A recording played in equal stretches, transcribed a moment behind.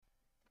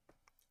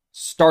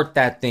Start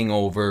that thing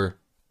over.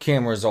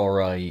 Camera's all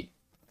right.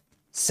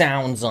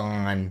 Sound's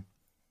on.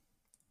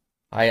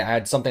 I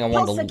had something I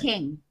wanted Tulsa to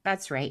King.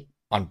 That's right.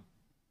 on.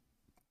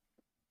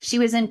 She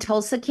was in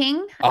Tulsa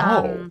King.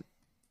 Oh,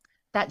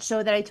 That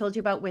show that I told you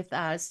about with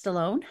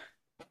Stallone,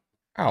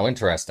 oh,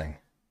 interesting.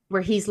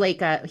 where he's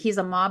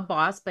a mob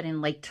boss, but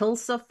in like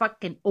Tulsa,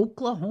 fucking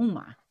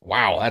Oklahoma.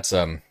 Wow, that's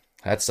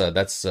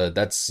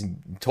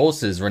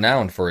Tulsa is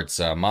renowned for its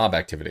mob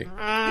activity.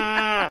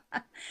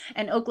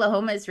 And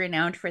Oklahoma is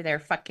renowned for their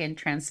fucking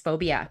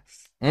transphobia.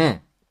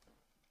 Mm.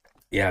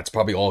 Yeah, it's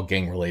probably all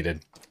gang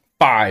related.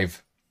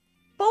 5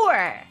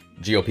 4,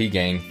 GOP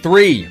gang.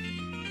 3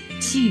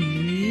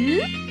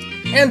 2,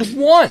 and 1.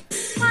 1.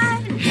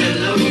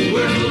 Hello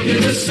world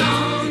is a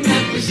song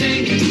that we're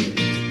singing.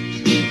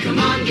 Come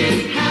on,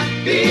 get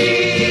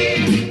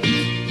happy.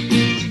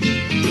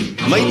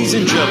 Ladies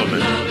and gentlemen,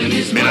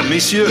 mesdames,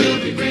 messieurs,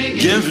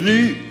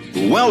 bienvenue,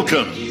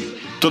 welcome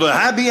to the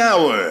Happy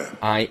Hour.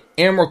 I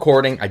am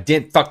recording. I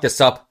didn't fuck this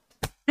up.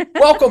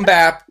 Welcome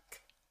back,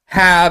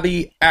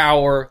 Happy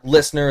Hour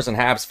listeners and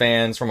Habs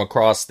fans from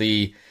across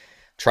the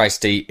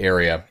tri-state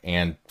area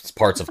and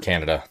parts of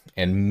Canada,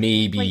 and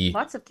maybe Like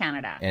lots of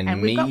Canada,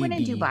 and we've got one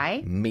in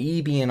Dubai.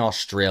 maybe an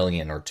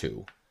Australian or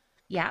two.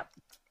 Yeah,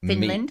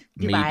 Finland,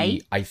 Dubai,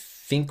 Maybe. I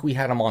think we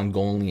had a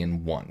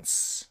Mongolian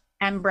once,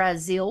 and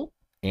Brazil.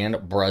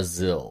 and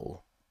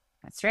Brazil.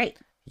 That's right.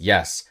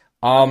 Yes.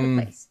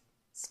 Place.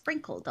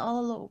 Sprinkled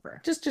all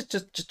over. Just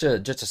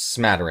a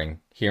smattering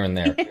here and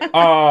there.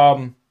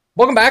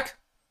 Welcome back.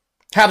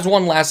 Habs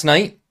won last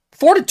night,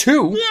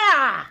 4-2.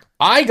 Yeah.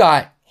 I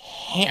got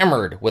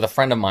hammered with a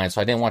friend of mine, so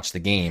I didn't watch the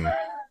game.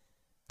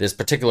 This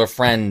particular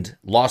friend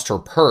lost her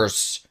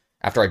purse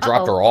after I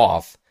dropped her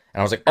off,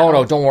 and I was like, "Oh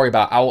no, don't worry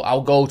about it.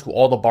 I'll go to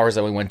all the bars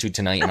that we went to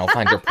tonight, and I'll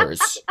find your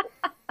purse."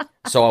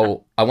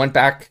 So I went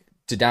back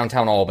to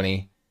downtown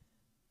Albany.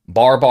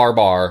 Bar.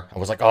 I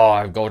was like,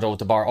 I go to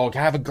the bar. Oh,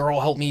 can I have a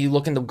girl help me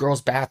look in the girls'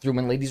 bathroom?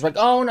 And ladies were like,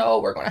 oh no,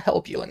 we're going to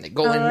help you. And they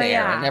go in there,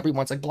 yeah. and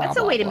everyone's like, blah, That's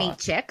blah, a way to blah. meet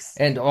chicks.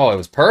 And it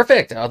was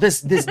perfect. Oh,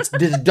 this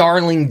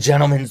darling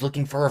gentleman's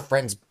looking for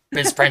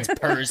his friend's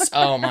purse.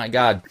 Oh my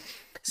God.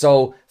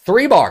 So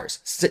 3 bars,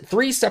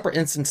 3 separate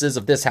instances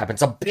of this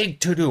happens. A big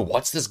to-do.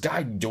 What's this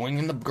guy doing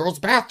in the girls'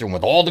 bathroom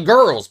with all the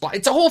girls?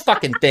 It's a whole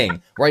fucking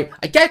thing, right?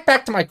 I get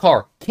back to my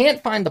car,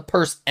 can't find the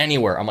purse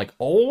anywhere. I'm like,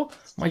 oh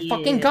my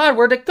fucking God,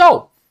 where'd it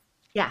go?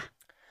 Yeah.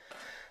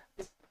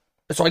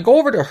 So I go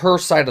over to her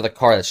side of the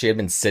car that she had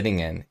been sitting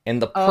in,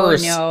 and the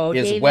purse is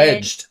David.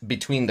 wedged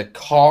between the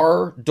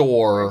car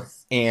door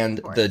and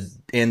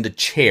the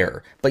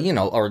chair. But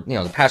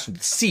the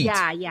passenger seat.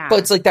 Yeah. But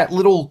it's like that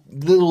little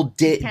Can't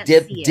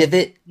see it.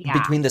 divot Yeah.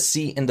 between the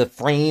seat and the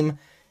frame.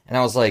 And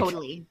I was like,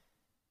 Totally.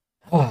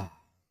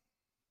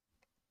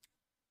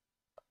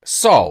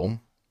 So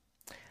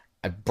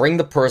I bring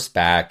the purse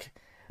back.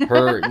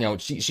 Her,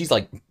 she's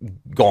like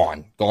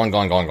gone.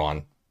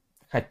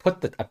 I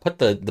put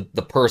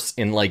the purse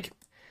in like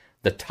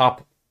the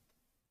top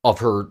of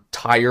her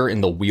tire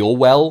in the wheel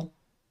well.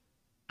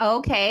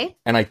 Okay.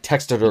 And I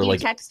texted her You like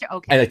text her.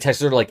 Okay. and I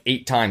texted her like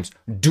 8 times.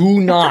 Do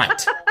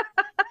not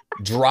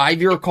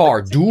drive your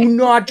car. Do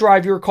not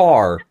drive your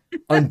car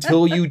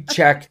until you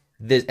check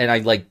this. And I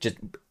like just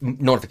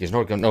notification.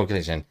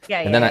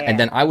 And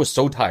then I was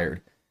so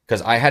tired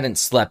because I hadn't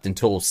slept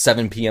until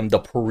 7 p.m. the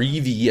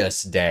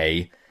previous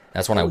day.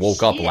 That's when I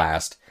woke up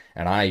last,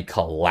 and I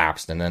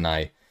collapsed, and then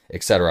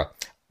etc.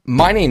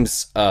 My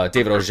name's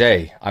David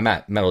Auger. I'm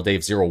at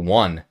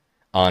MetalDave01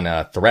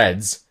 on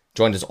Threads,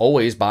 joined as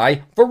always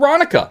by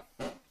Veronica.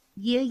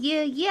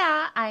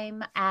 Yeah.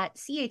 I'm at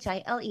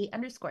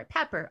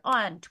CHILE_Pepper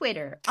on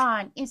Twitter,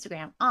 on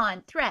Instagram,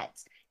 on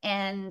Threads,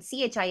 and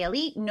CHILE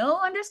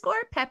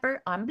 _Pepper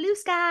on Blue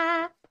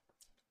Sky.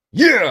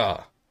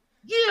 Yeah!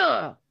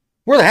 Yeah.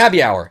 We're the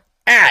Happy Hour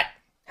at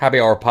Happy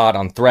Hour Pod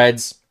on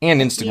Threads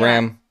and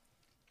Instagram.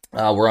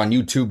 We're on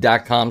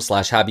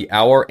youtube.com/Happy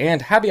Hour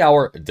and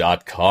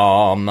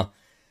happyhour.com.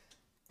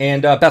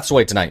 And Beth's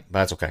away tonight, but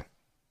that's okay.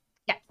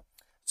 Yeah.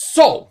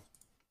 So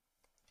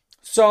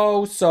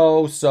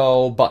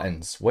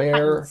buttons.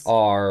 When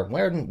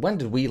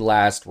did we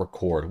last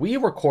record? We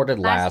recorded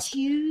last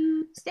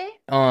Tuesday?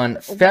 on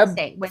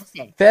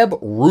Wednesday.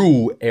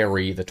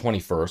 February the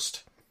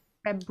 21st.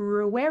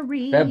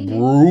 February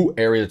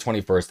February the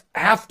 21st.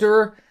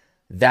 After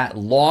that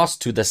loss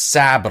to the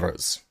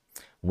Sabres,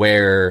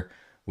 where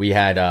we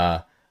had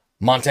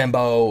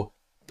Montembeault,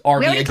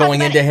 Armia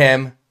going into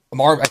him.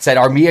 I said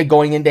Armia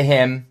going into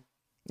him,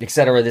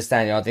 etc. This,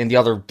 that, and the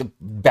other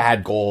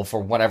bad goal for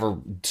whatever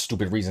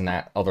stupid reason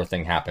that other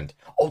thing happened.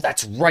 Oh,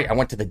 that's right. I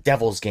went to the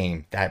Devils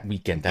game that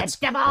weekend. The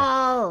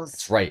Devils.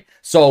 That's right.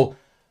 So,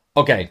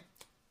 okay.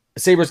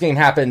 The Sabres game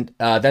happened.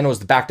 Then it was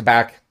the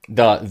back-to-back.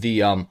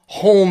 The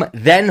home,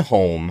 then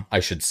home, I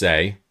should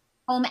say.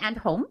 Home and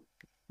home?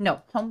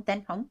 No, home,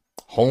 then home.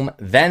 Home,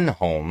 then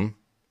home.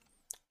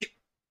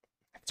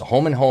 It's a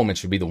home and home. It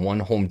should be the one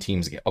home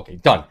teams get. Okay,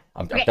 done.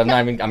 I'm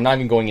not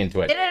even going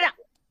into it. No.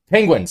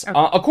 Penguins. Okay.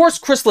 Of course,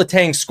 Chris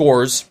Letang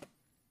scores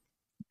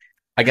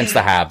against the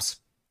Habs.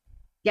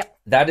 Yep.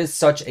 That is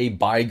such a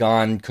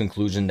bygone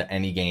conclusion to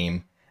any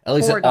game. At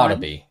least it ought to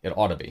be. It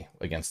ought to be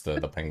against the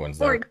Penguins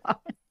there.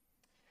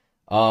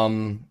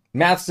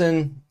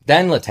 Matheson,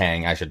 then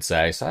Letang, I should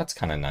say. So that's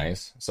kind of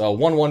nice. So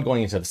 1-1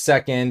 going into the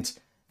second.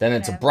 Then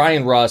it's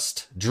Brian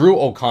Rust, Drew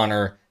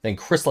O'Connor, then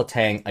Chris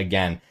Letang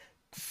again.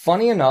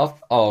 Funny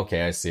enough,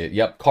 okay, I see it.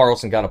 Yep,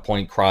 Carlson got a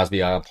point, Crosby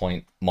got a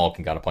point,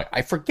 Malkin got a point.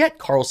 I forget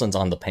Carlson's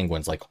on the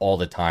Penguins like all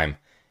the time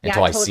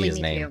until I see his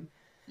name. Too.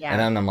 Yeah. And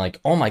then I'm like,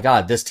 oh my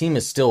god, this team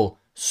is still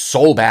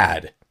so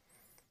bad,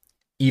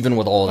 even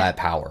with all that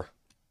power.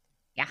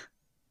 Yeah.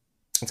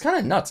 It's kind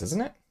of nuts,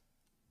 isn't it?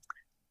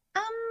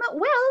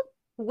 Well,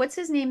 what's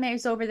his name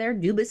that's over there?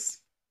 Dubas.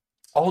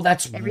 Oh,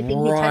 that's Everything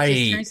right.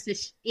 He touches turns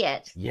to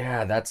shit.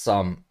 Yeah, that's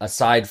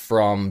aside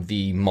from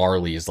the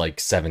Marlies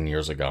like 7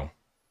 years ago.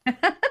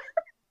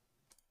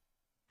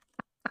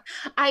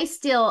 I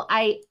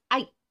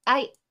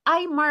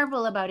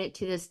marvel about it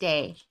to this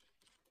day.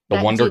 The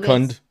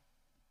Wonderkund?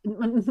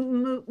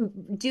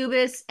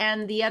 Dubas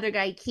and the other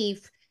guy,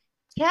 Keefe,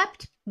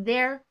 kept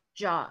their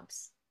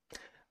jobs.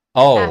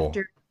 Oh.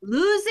 After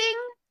losing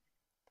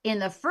in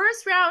the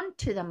first round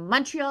to the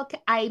Montreal,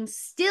 I'm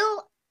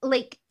still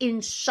like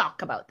in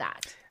shock about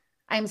that.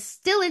 I'm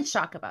still in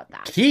shock about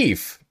that.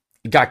 Keefe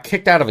got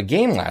kicked out of a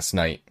game last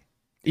night.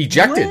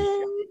 Ejected.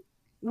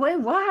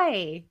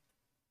 Why?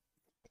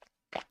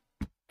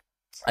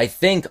 I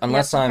think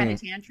unless I'm and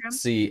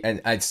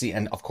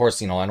of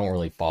course, I don't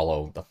really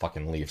follow the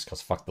fucking Leafs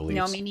because fuck the Leafs.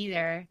 No, me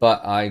neither.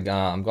 But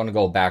I'm going to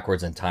go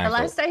backwards in time. The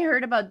last I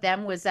heard about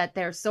them was that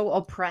they're so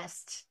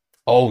oppressed.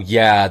 Oh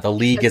yeah, the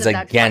league is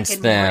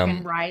against them.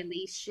 Morgan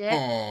Riley shit.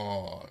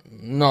 Oh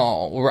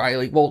no,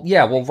 Riley. Well,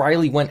 yeah. Well,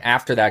 Riley went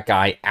after that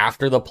guy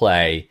after the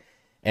play,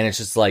 and it's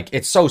just like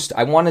it's so.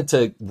 I wanted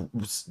to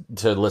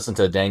listen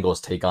to Dangle's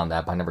take on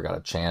that, but I never got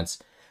a chance.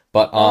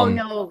 But oh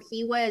no,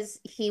 he was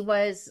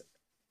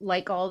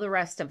like all the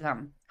rest of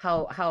them.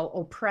 How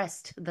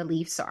oppressed the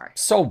Leafs are.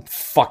 So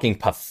fucking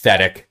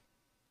pathetic.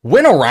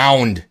 Win a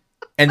round.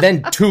 And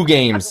then 2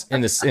 games in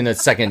the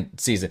second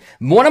season.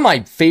 One of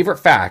my favorite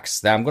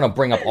facts that I'm going to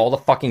bring up all the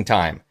fucking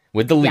time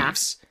with the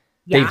Leafs.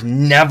 Yeah. They've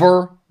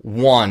never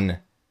won.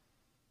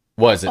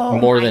 Was it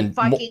more than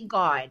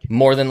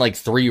like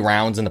 3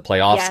 rounds in the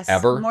playoffs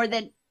ever?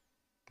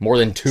 More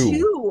than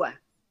 2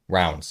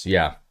 rounds.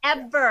 Yeah.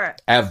 Ever.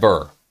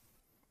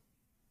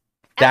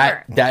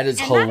 That is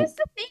that is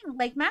the thing.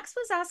 Like Max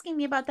was asking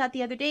me about that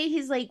the other day.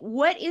 He's like,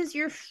 "What is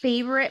your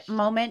favorite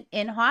moment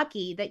in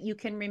hockey that you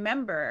can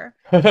remember?"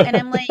 And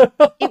I'm like,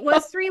 "It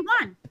was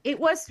 3-1. It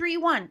was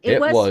 3-1. It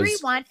was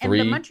 3-1." And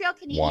the Montreal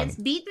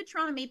Canadiens beat the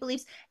Toronto Maple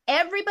Leafs.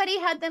 Everybody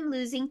had them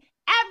losing.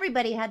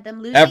 Everybody.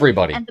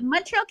 And the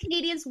Montreal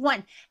Canadiens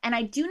won. And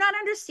I do not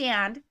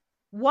understand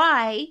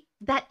why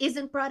that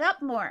isn't brought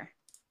up more.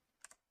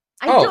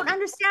 I don't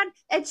understand.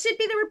 It should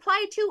be the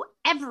reply to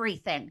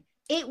everything.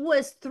 It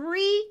was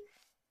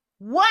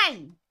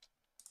 3-1.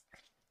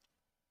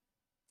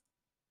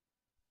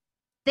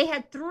 They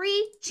had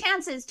 3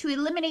 chances to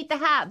eliminate the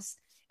Habs,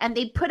 and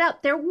they put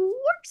out their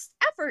worst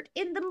effort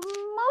in the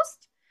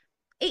most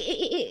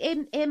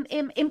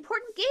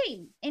important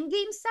game, in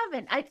Game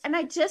 7.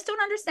 I just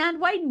don't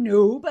understand why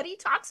nobody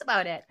talks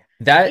about it.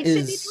 It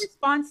should be the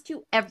response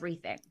to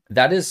everything.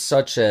 That is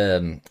such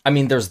a... I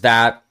mean, there's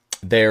that.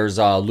 There's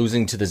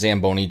losing to the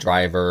Zamboni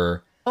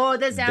driver. Oh,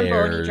 the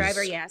Zamboni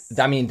driver, yes.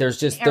 I mean,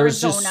 it's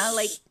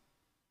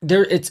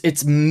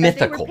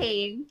mythical.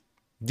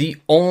 The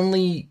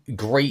only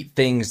great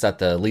things that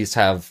the Leafs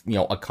have,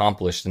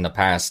 accomplished in the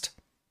past,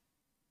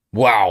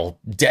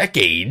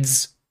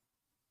 decades,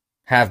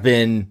 have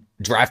been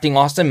drafting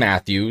Austin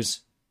Matthews,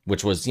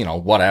 which was,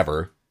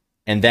 whatever,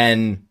 and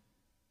then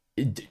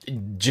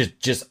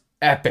just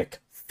epic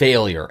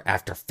failure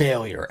after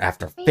failure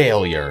after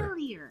failure.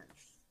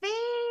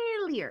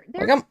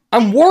 Like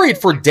I'm worried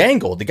for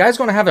Dangle. The guy's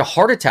going to have a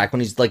heart attack when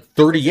he's like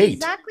 38.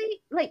 Exactly.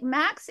 Like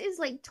Max is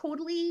like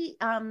totally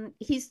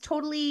he's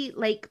totally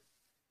like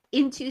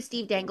into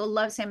Steve Dangle,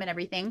 loves him and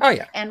everything. Oh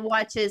yeah. And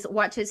watches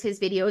his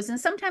videos and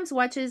sometimes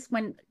watches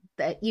when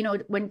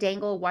when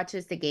Dangle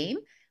watches the game.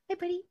 Hey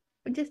buddy,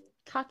 we're just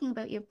talking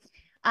about you.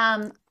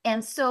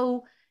 And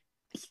so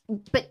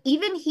but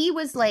even he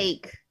was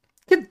like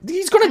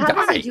he's gonna die.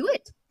 How does he do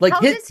it? Like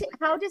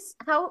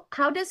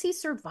how does he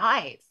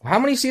survive? How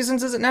many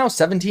seasons is it now?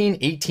 17,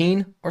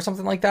 18 or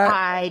something like that?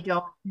 I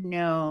don't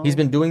know. He's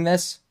been doing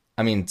this?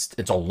 I mean,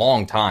 it's a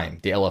long time.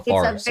 The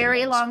LFR. It's a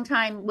very long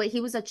time. He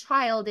was a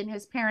child in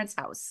his parents'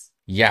 house.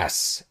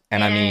 Yes.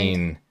 And I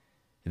mean,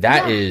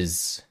 that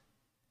is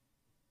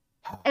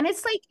and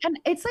it's like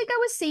I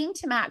was saying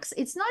to Max,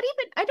 it's not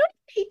even I don't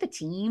hate the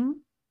team.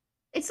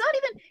 It's not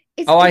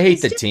even I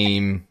hate the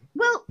team.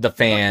 Well, the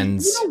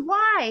fans, you know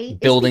why?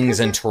 Buildings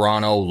in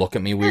Toronto look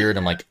at me weird.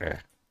 I'm like,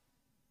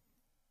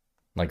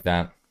 like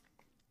that.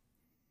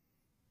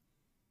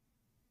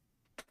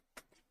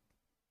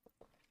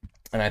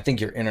 And I think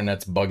your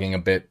internet's bugging a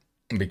bit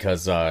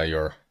because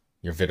your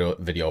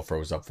video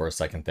froze up for a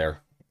second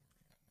there.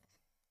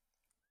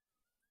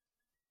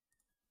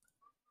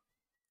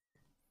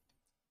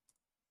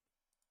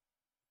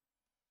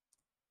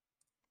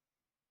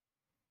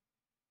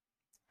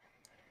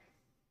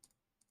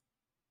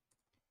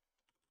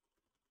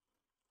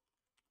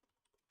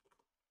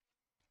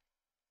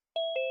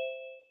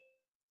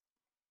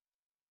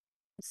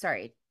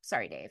 Sorry,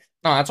 Dave.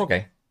 No, that's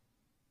okay.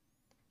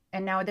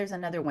 And now there's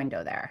another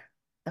window there.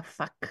 The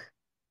fuck?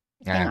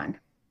 Hang on.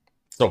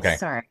 It's okay.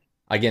 Sorry.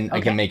 I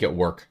can make it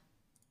work.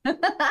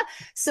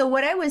 So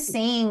what I was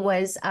saying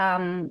was,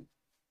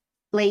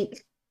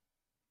 like,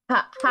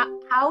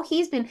 how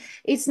he's been,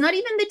 it's not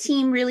even the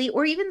team really,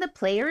 or even the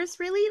players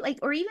really, like,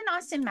 or even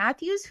Austin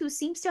Matthews, who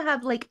seems to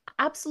have like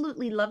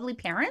absolutely lovely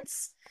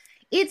parents.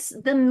 It's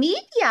the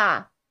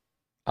media.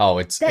 Oh,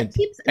 it's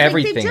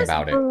everything like,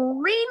 about it.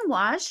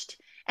 Brainwashed.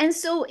 And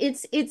so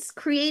it's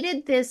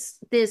created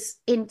this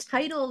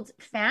entitled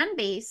fan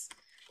base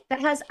that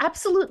has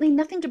absolutely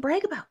nothing to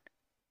brag about.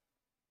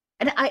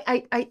 And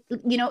I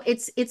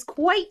it's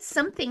quite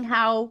something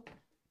how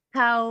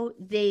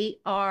they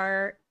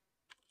are,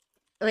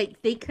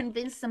 like, they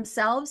convince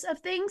themselves of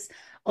things.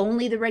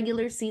 Only the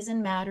regular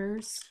season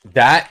matters.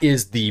 That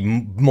is the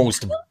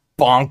most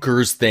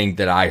bonkers thing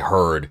that I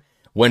heard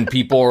when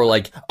people are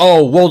like,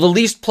 oh, well, the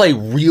Leafs play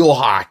real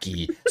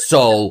hockey.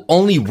 So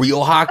only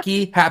real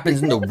hockey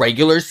happens in the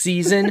regular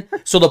season.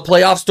 So the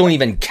playoffs don't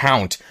even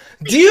count.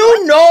 Do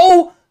you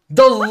know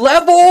the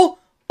level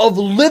of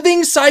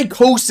living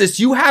psychosis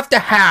you have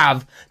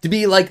to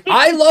be like,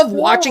 I love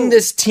watching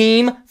this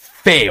team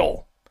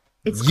fail?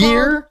 It's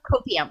called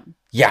copium.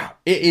 Yeah,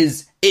 it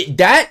is.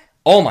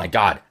 Oh my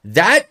God.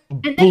 That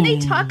and then they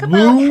talk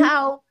about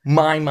how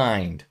my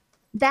mind.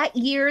 That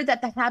year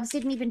that the Habs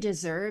didn't even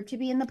deserve to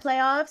be in the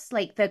playoffs,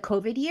 like the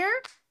COVID year.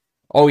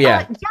 Oh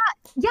yeah.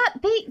 Yeah.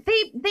 They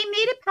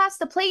made it past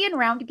the play-in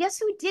round. Guess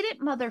who did it,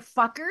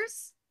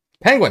 motherfuckers?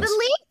 Penguins. The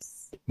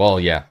Leafs. Well,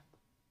 yeah.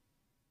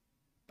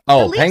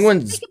 Oh, the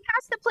Penguins. Leafs make it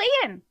past the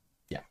play-in.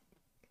 Yeah.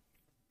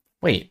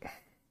 Wait.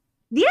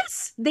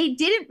 Yes, they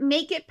didn't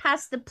make it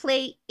past the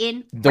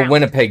play-in. The round.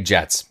 Winnipeg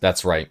Jets.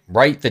 That's right.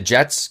 Right? The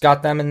Jets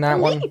got them in that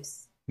one? Leafs.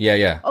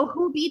 Yeah. Oh,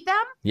 who beat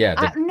them? Yeah.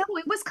 No,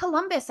 it was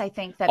Columbus, I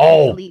think.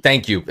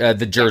 Thank you.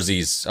 The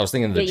jerseys. I was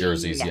thinking of the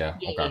jerseys. Yeah.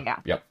 Okay. Yeah.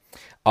 Yep.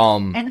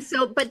 And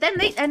so, but then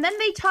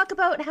they talk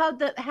about how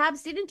the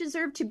Habs didn't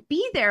deserve to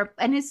be there,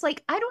 and it's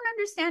like, I don't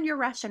understand your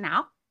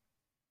rationale.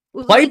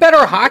 Play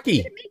better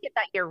hockey. Didn't make it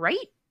that year, right?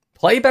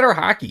 Play better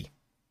hockey.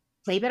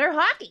 Play better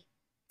hockey.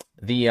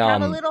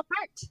 Have a little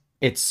heart.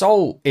 It's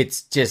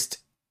just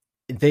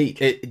they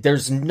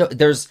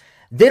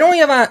don't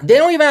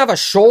even have a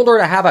shoulder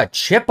to have a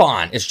chip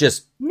on. It's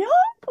just no.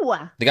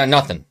 They got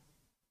nothing.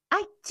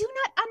 I do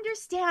not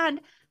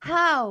understand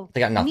how they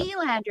got nothing.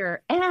 Nylander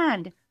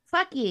and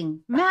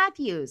fucking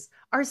Matthews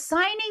are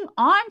signing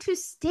on to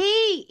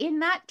stay in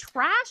that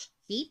trash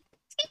heap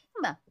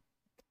team.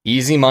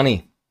 Easy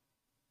money.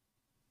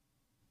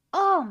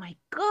 Oh my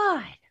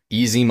God.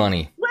 Easy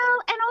money. Well,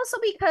 and also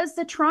because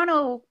the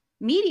Toronto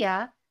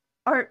media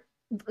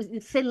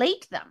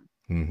fillet them.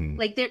 Mm-hmm.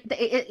 Like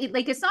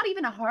it's not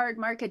even a hard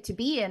market to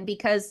be in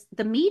because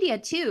the media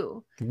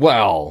too.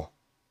 Well,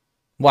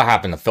 what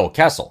happened to Phil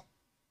Kessel?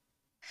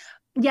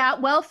 Yeah,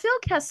 well, Phil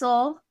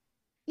Kessel,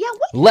 what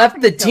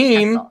left the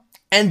team Kessel?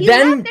 And he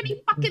then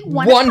he fucking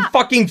won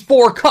fucking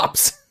 4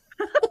 cups.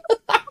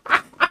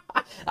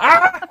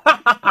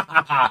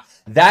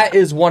 That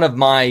is one of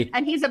my...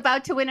 And he's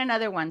about to win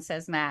another one,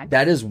 says Max.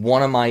 That is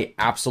one of my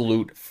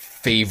absolute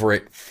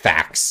favorite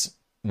facts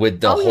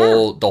with the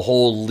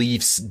whole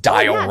Leafs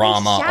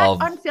diorama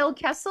of on Phil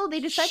Kessel.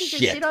 They decided to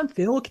shit on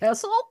Phil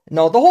Kessel.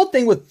 No, the whole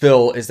thing with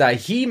Phil is that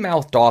he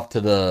mouthed off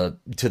to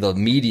the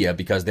media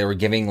because they were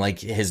giving like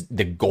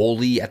the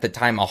goalie at the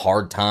time a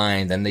hard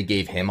time. Then they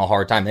gave him a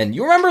hard time. And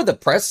you remember the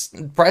press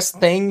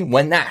thing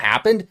when that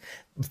happened?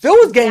 Phil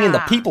was getting into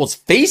people's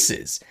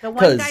faces. The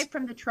one guy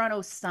from the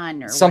Toronto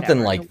Sun or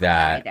something whatever, like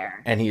that.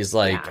 And he's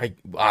like,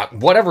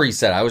 whatever he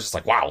said, I was just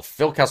like, wow,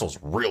 Phil Kessel's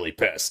really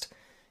pissed.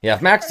 Yeah,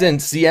 if Max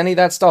didn't see any of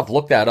that stuff,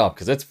 look that up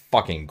because it's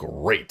fucking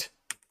great.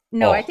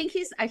 No, I think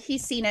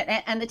he's seen it.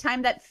 And the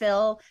time that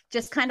Phil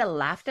just kind of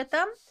laughed at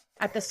them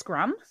at the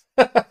scrum.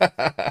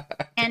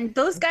 And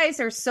those guys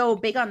are so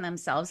big on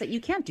themselves that you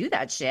can't do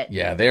that shit.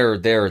 Yeah, they're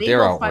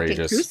outrageous.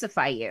 Fucking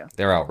crucify you.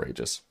 They're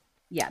outrageous.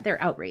 Yeah,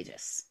 they're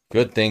outrageous.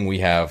 Good thing we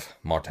have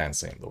Martin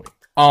St. Louis.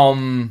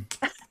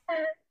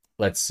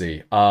 Let's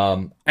see.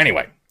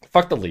 Anyway,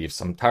 fuck the Leafs.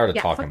 I'm tired of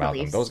talking about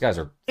them. Those guys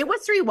are... It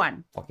was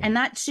 3-1. And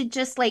that should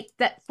just like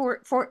that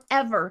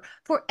forever.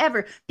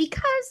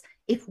 Because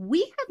if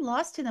we had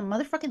lost to the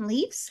motherfucking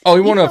Leafs... Oh,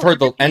 we wouldn't have heard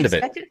the end of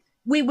it.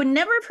 We would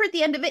never have heard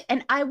the end of it,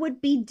 and I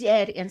would be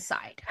dead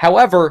inside.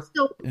 However,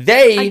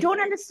 I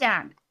don't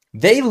understand.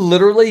 They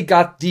literally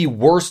got the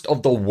worst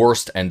of the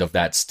worst end of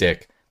that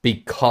stick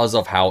because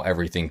of how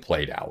everything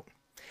played out.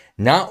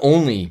 Not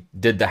only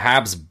did the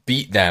Habs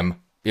beat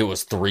them, it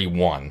was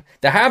 3-1.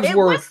 The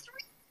Habs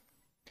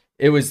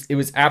It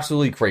was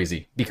absolutely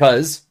crazy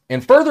because,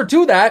 and further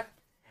to that,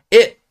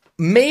 it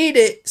made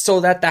it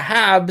so that the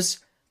Habs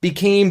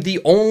became the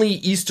only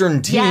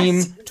Eastern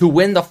team to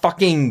win the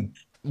fucking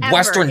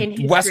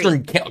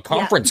Western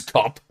Conference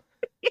Cup.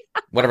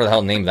 Whatever the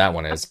hell name that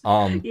one is.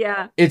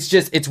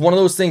 It's one of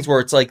those things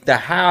where it's like the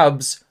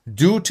Habs,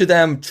 due to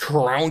them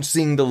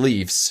trouncing the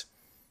Leafs,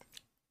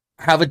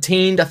 have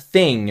attained a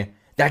thing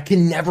that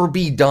can never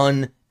be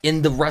done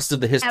in the rest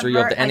of the history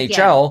Ever of the again.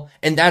 NHL,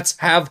 and that's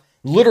have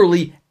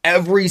literally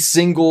every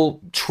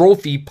single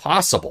trophy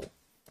possible.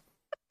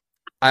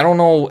 I don't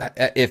know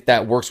if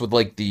that works with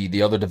like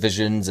the other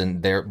divisions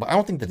and but I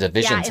don't think the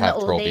divisions in the have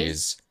old trophies.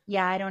 days.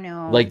 Yeah, I don't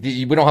know. Like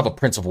we don't have a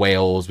Prince of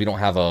Wales, we don't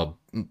have a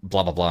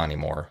blah blah blah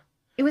anymore.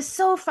 It was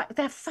so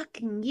that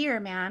fucking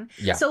year, man.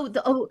 Yeah.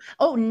 So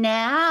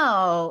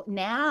now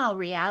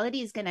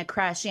reality is gonna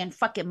crash in,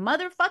 fucking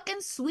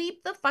motherfucking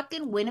sweep the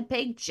fucking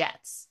Winnipeg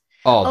Jets.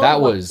 Oh, that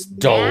was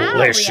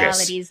delicious. Now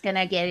reality's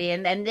gonna get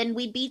in, and then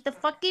we beat the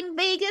fucking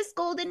Vegas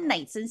Golden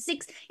Knights in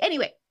 6.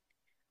 Anyway,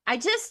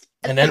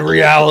 and then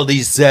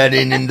reality set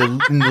in the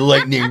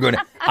Lightning.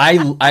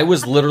 I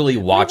was literally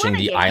watching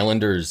the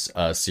Islanders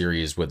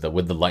series with the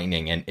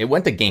Lightning, and it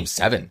went to Game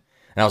 7, and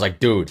I was like,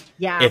 dude,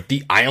 if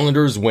the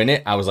Islanders win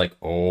it, I was like,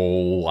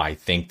 oh, I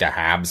think the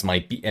Habs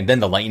might be. And then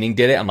the Lightning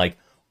did it. I'm like,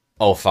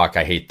 oh fuck,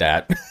 I hate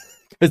that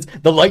because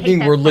the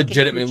Lightning were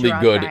legitimately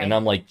good, and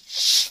I'm like,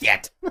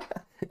 shit.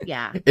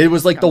 Yeah, it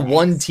was like the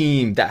one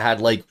team that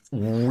had like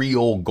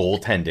real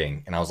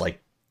goaltending, and I was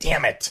like,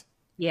 damn it.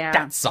 Yeah,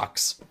 that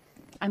sucks.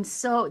 I'm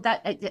so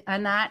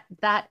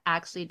that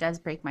actually does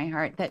break my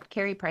heart that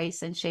Carey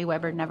Price and Shea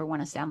Weber never won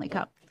a Stanley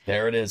Cup.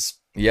 There it is.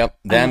 Yep,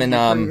 them and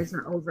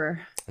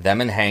over. Them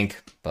and Hank.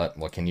 But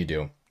what can you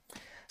do?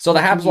 So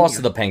the Habs lost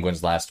to the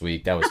Penguins last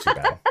week. That was too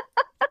bad.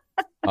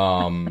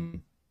 I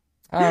don't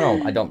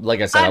know. I don't like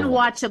I said.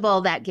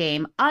 Unwatchable that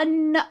game.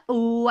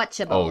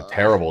 Unwatchable. Oh,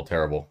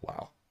 terrible.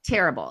 Wow.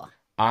 Terrible.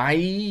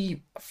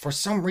 For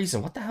some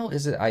reason, what the hell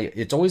is it?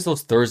 It's always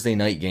those Thursday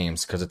night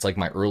games because it's like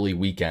my early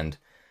weekend.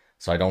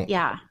 So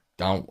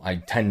I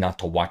tend not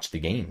to watch the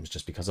games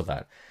just because of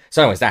that.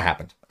 So anyways, that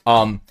happened.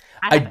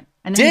 I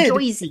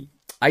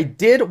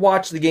did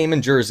watch the game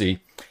in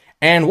Jersey,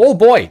 and whoa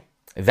boy,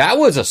 that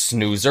was a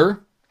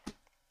snoozer.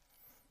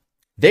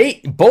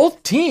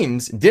 Both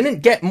teams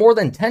didn't get more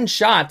than 10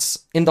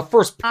 shots in the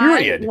first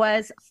period. I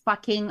was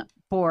fucking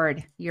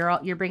bored.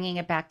 You're bringing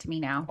it back to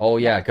me now. Oh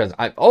yeah, because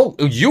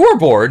you were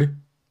bored.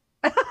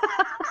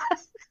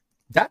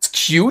 That's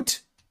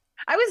cute.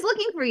 I was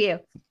looking for you.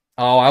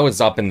 Oh, I was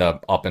up in the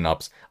up and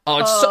ups. Oh,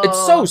 it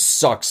so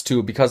sucks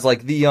too because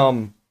like the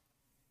oh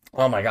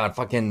my god,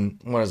 fucking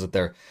what is it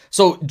there?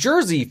 So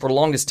Jersey for the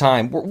longest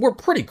time were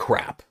pretty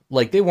crap.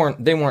 Like they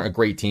weren't a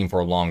great team for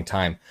a long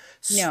time.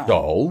 No.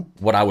 So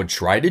what I would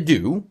try to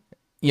do,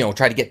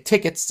 try to get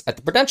tickets at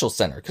the Prudential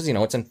Center because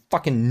it's in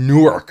fucking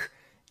Newark,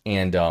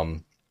 and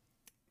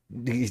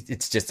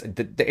it's just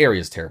the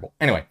area is terrible.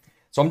 Anyway,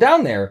 so I'm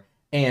down there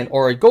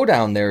or I go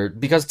down there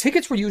because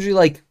tickets were usually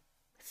like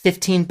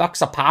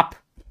 $15 a pop.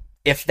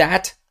 If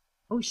that,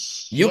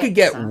 you could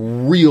get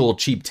real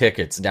cheap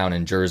tickets down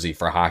in Jersey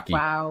for hockey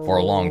for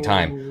a long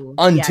time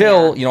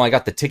until, I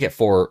got the ticket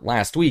for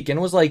last week and it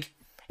was like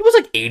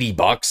 $80.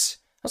 I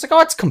was like,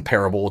 oh, it's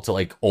comparable to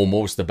like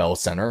almost the Bell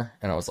Center.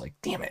 And I was like,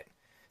 damn it.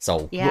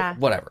 So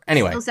whatever.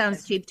 Anyway. Still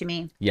sounds cheap to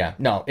me. Yeah,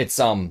 no, it's,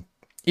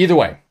 either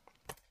way,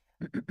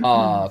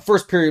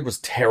 first period was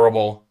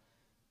terrible.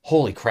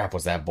 Holy crap,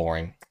 was that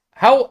boring.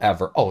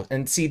 However,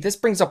 and see, this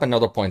brings up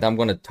another point that I'm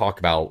going to talk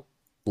about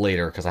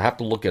later because I have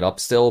to look it up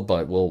still,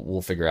 but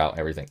we'll figure out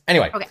everything.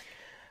 Anyway, okay.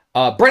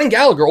 Brendan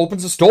Gallagher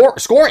opens the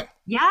scoring.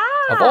 Yeah,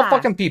 of all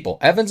fucking people,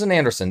 Evans and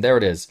Anderson. There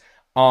it is.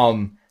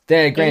 Then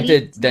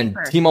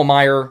Timo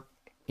Meyer,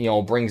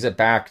 brings it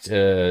back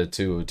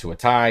to a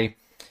tie,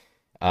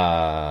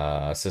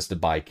 assisted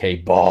by Kay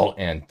Ball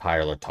and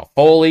Tyler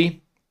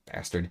Toffoli,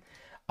 bastard.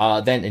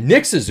 Then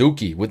Nick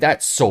Suzuki with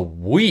that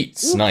sweet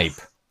snipe.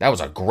 That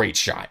was a great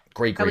shot.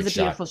 Great shot. That was a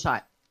beautiful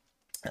shot.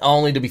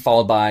 Only to be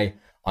followed by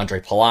Andre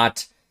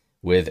Palat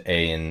with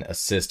an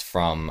assist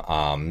from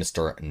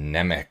Mr.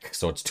 Nemec.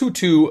 So it's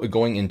 2-2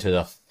 going into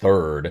the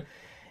third.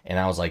 And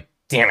I was like,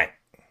 damn it.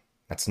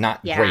 That's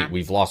not great.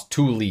 We've lost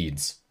 2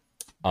 leads.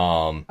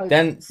 Then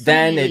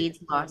leads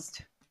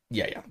lost.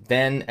 Yeah.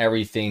 Then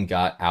everything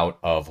got out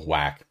of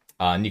whack.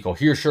 Nico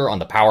Hirscher on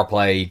the power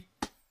play.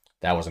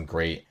 That wasn't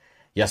great.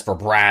 Jesper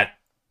Bratt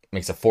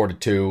makes it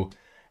 4-2.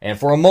 And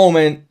for a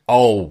moment,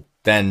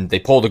 then they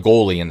pulled a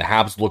goalie and the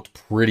Habs looked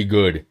pretty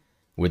good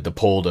with the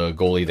pulled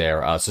goalie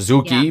there.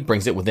 Suzuki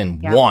brings it within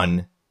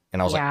 1.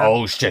 And I was like,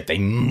 oh shit, they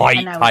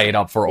might tie it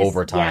up for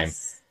overtime.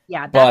 Yes.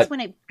 Yeah, that's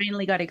when it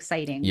finally got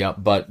exciting. Yeah,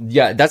 but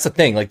that's the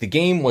thing. Like the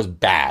game was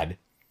bad.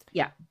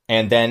 Yeah.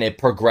 And then it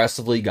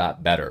progressively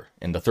got better.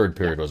 And the third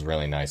period was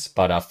really nice.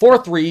 But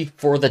 4-3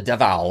 for the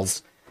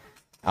Devils.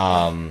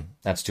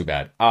 That's too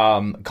bad.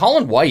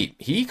 Colin White,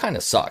 he kind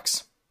of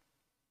sucks.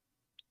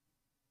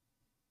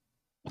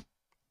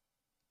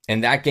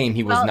 In that game,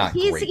 he was not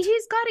great.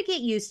 He's got to get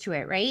used to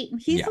it, right?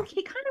 He kind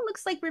of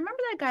looks like, remember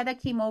that guy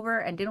that came over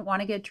and didn't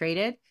want to get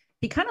traded?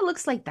 He kind of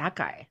looks like that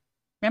guy.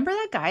 Remember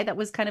that guy that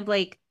was kind of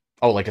like...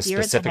 Oh, like a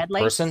specific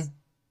person?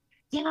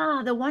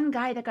 Yeah, the one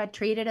guy that got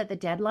traded at the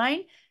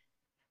deadline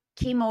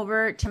came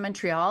over to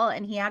Montreal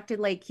and he acted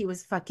like he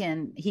was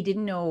he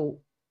didn't know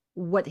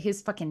what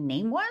his fucking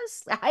name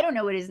was. I don't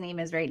know what his name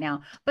is right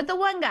now. But the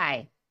one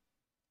guy,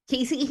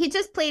 he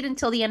just played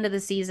until the end of the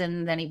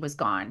season, then he was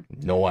gone.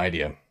 No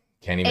idea.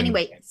 Can't even.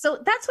 Anyway, so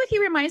that's what he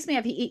reminds me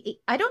of.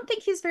 I don't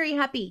think he's very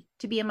happy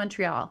to be in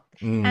Montreal.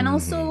 And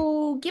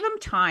also give him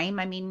time.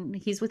 I mean,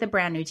 he's with a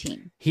brand new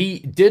team. He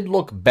did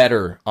look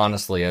better,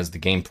 honestly, as the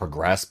game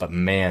progressed. But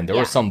man, there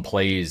were some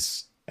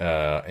plays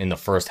in the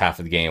first half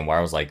of the game where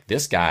I was like,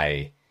 this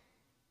guy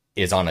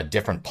is on a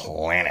different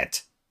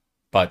planet.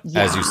 But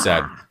as you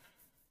said,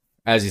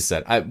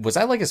 was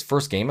that like his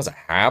first game as a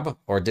Hab,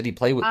 or did he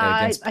play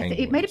against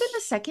Penguins? It might have been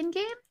the second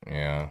game.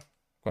 Yeah.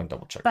 Go ahead and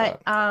double check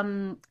that.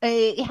 But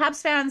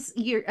Habs fans,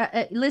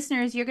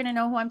 listeners, you're going to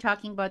know who I'm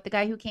talking about. The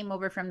guy who came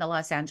over from the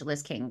Los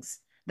Angeles Kings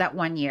that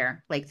one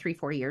year, like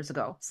 3-4 years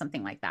ago,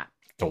 something like that.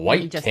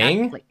 Dwight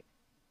King?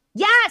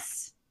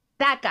 Yes!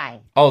 That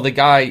guy. Oh, the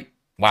guy.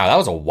 Wow, that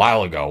was a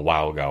while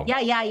ago.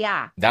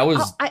 Yeah. That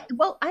was. I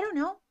don't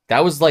know.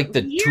 That was like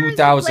the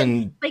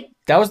 2000.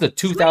 That was the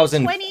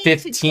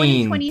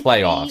 2015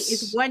 playoffs.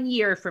 Is 1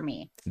 year for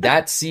me.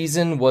 That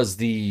season was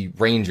the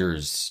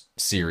Rangers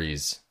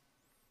series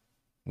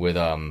with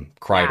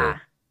Kreider. Yeah.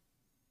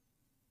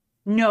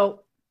 No.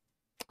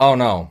 Oh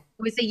no.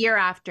 It was the year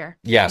after.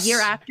 Yes. The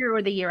year after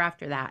or the year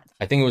after that.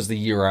 I think it was the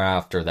year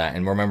after that.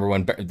 And remember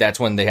when that's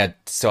when they had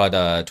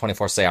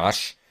 24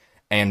 CH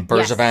and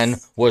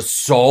Bergevin was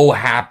so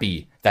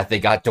happy that they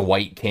got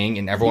Dwight King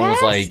and everyone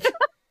was like,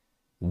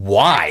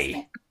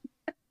 why?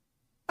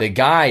 The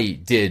guy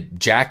did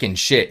jack and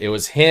shit. It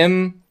was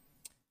him,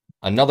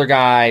 another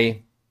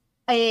guy,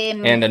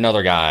 and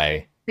another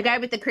guy. The guy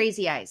with the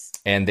crazy eyes.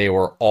 And they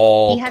were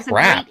all He has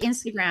crap. a great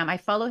Instagram. I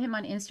follow him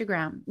on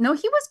Instagram. No,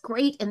 he was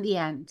great in the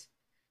end.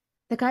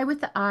 The guy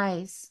with the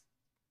eyes.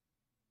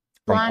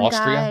 From Blonde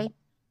Austria? guy.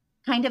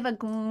 Kind of a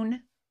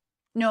goon.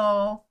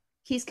 No,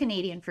 he's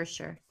Canadian for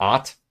sure.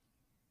 Ott?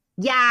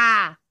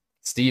 Yeah.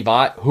 Steve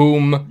Ott,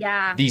 whom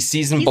Yeah. the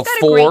season He's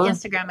before... got a great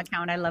Instagram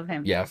account. I love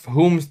him. Yeah,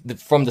 whom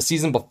from the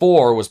season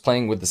before was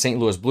playing with the St.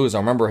 Louis Blues. I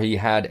remember he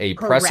had a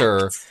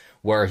presser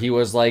where he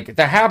was like,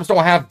 the Habs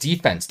don't have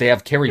defense. They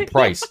have Carey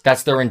Price.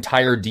 That's their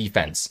entire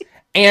defense.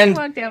 And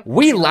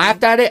we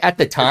laughed at it at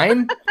the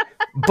time,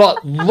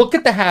 but look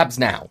at the Habs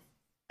now.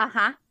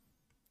 Uh-huh.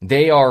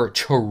 They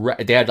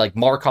they had like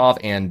Markov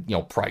and,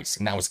 Price,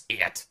 and that was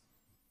it.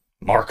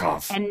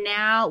 Markov. And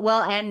now,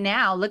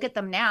 look at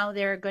them now.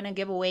 They're going to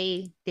give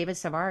away David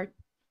Savard.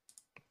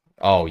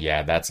 Oh,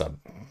 yeah,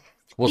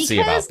 we'll see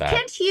about that. Because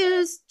Kent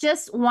Hughes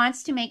just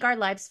wants to make our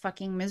lives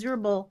fucking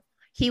miserable.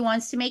 He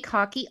wants to make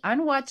hockey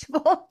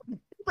unwatchable.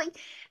 Like,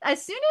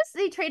 as soon as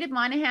they traded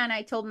Monahan,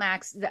 I told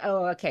Max,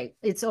 okay,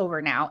 it's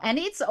over now. And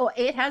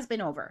it has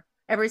been over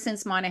ever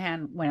since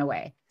Monahan went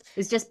away.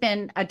 It's just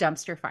been a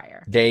dumpster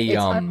fire. It's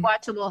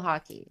unwatchable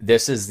hockey.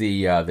 This is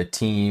the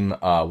team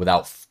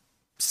without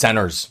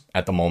centers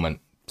at the moment.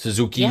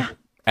 Suzuki,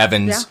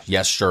 Evans,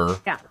 yes, sure.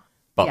 Yeah.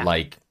 But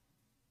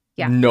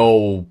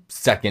no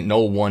second,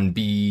 no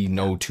 1B,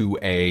 no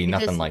 2A,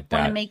 nothing like that.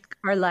 Want to make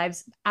our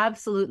lives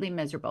absolutely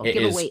miserable.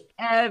 Give away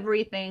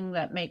everything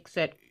that makes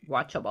it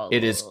watchable.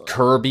 It is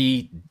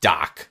Kirby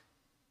Doc.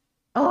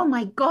 Oh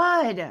my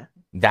God.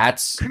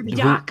 That's who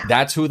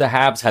the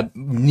Habs have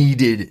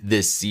needed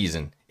this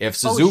season. If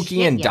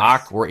Suzuki and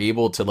Doc were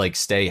able to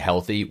stay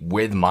healthy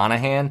with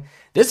Monahan,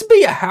 this would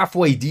be a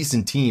halfway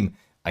decent team,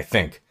 I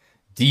think.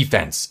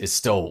 Defense is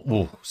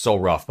still so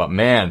rough, but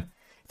man,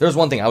 there's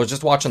one thing. I was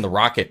just watching the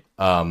Rocket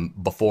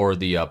before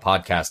the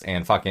podcast,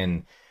 and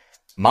fucking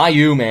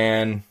Mayu,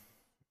 man.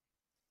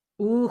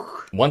 Ooh.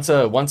 Once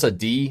a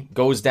D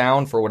goes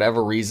down for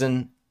whatever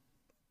reason,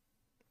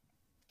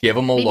 give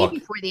him a look.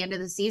 Before the end of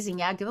the season,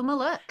 give him a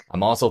look.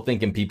 I'm also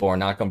thinking people are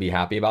not going to be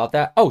happy about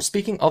that. Oh,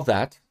 speaking of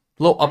that,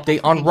 little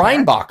update on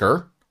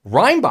Reinbacher.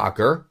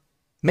 Reinbacher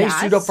may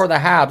suit up for the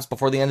Habs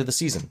before the end of the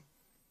season.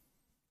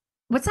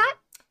 What's that?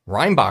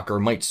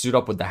 Reinbacher might suit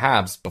up with the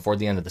Habs before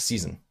the end of the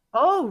season.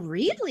 Oh,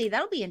 really?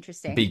 That'll be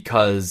interesting.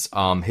 Because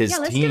his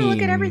let's team... get a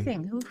look at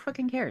everything. Who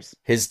fucking cares?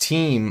 His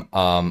team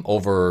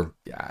over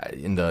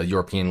in the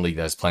European League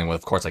that he's playing with,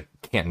 of course, I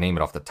can't name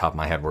it off the top of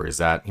my head where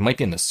he's at. He might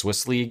be in the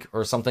Swiss League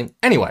or something.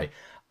 Anyway,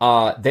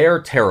 they're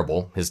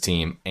terrible, his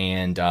team.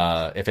 And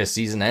if his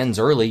season ends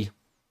early,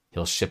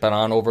 he'll ship it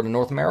on over to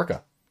North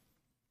America.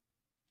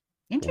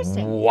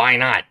 Interesting. Why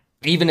not?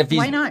 Even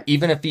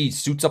if he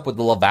suits up with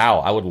the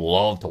Laval, I would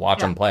love to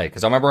watch him play.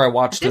 Because I remember I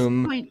watched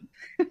him...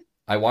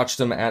 I watched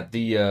him at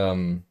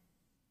the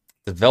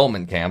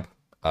development camp,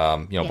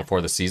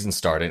 before the season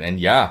started, and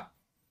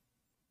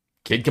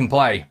kid can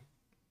play.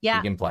 Yeah,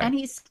 he can play, and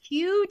he's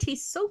cute.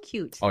 He's so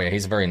cute. Oh yeah,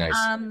 he's very nice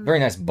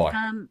boy.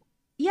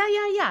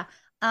 Yeah.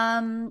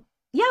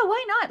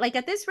 Why not? Like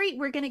at this rate,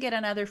 we're gonna get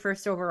another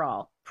first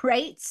overall,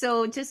 right?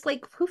 So just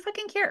who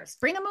fucking cares?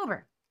 Bring him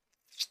over.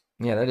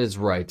 Yeah, that is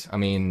right. I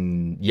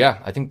mean,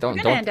 I think the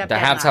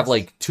Habs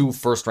have 2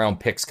 first-round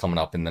picks coming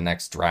up in the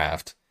next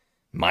draft.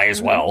 Might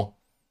as well.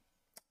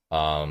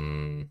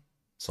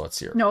 So let's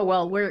see here. No,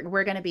 well,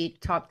 we're gonna be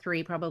top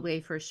 3 probably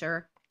for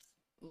sure.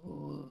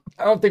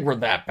 I don't think we're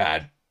that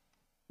bad.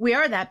 We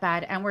are that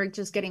bad, and we're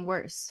just getting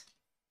worse.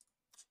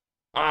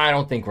 I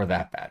don't think we're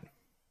that bad.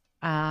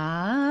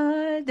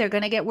 They're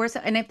gonna get worse,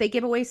 and if they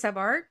give away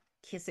Savard,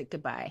 kiss it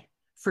goodbye.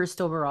 First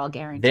overall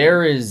guarantee.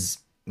 There is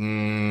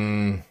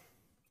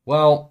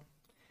Well,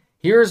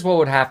 here's what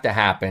would have to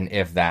happen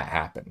if that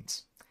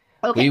happens.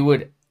 Okay.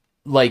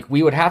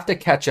 We would have to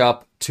catch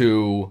up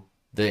to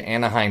the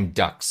Anaheim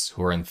Ducks,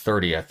 who are in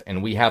 30th,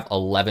 and we have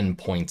 11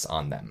 points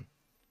on them.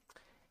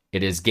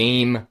 It is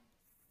game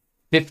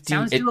 50.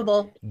 Sounds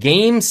doable.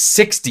 Game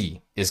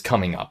 60 is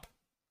coming up.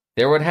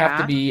 There would have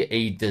to be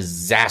a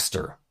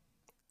disaster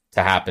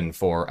to happen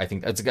for, I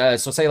think,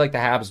 so say like the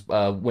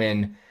Habs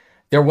win.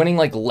 They're winning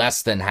like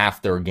less than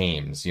half their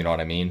games. You know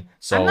what I mean?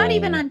 So I'm not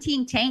even on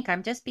Team Tank.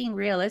 I'm just being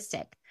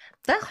realistic.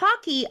 The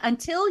hockey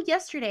until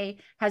yesterday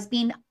has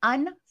been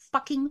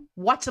unfucking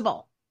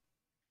watchable.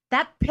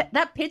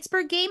 That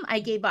Pittsburgh game, I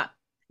gave up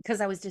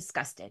because I was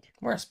disgusted.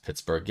 Where's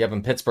Pittsburgh? Yeah,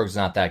 but Pittsburgh's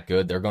not that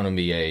good.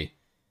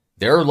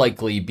 They're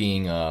likely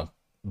being a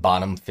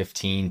bottom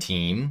 15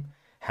 team.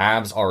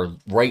 Habs are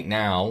right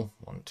now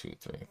 1, 2,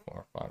 3,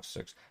 4, 5,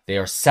 6. They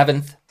are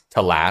 7th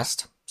to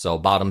last, so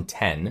bottom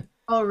 10.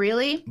 Oh,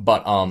 really?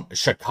 But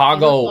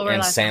Chicago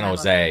and San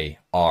Jose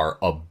are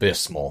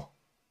abysmal.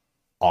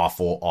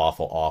 Awful,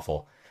 awful,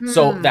 awful.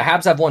 So the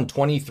Habs have won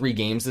 23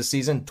 games this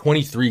season.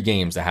 23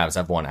 games the Habs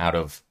have won out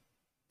of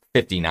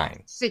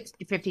 59.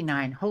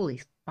 59.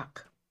 Holy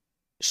fuck.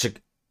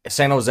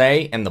 San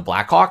Jose and the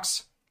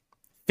Blackhawks,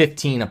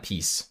 15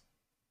 apiece.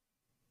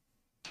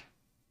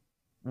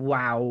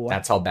 Wow.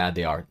 That's how bad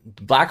they are.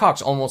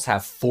 Blackhawks almost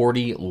have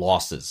 40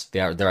 losses.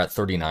 They're at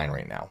 39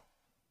 right now.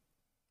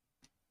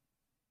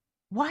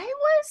 Why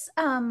was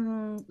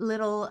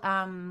little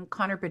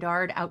Connor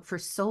Bedard out for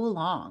so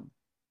long?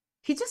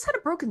 He just had a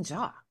broken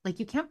jaw. Like,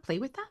 you can't play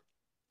with that?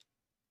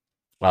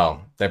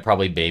 Well, they're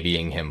probably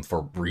babying him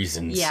for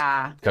reasons.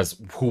 Yeah. Because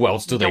who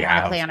else do they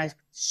have? Play on a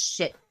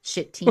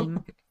shit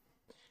team.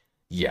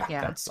 Yeah,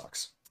 that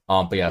sucks.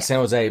 But yeah, San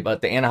Jose,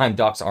 but the Anaheim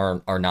Ducks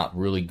are not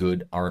really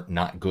good, are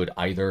not good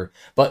either.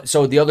 But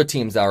so the other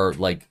teams that are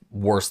like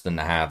worse than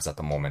the Habs at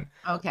the moment,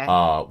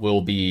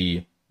 will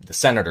be the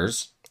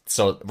Senators.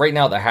 So right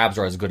now the Habs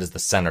are as good as the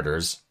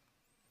Senators.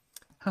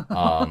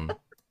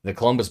 The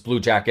Columbus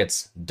Blue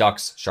Jackets,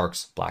 Ducks,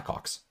 Sharks,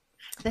 Blackhawks.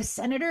 The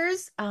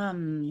Senators,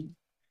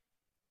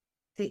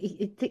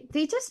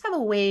 they just have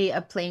a way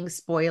of playing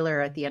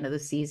spoiler at the end of the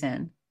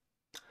season.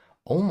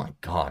 Oh my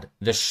God.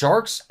 The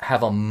Sharks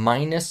have a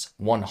minus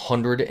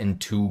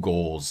 102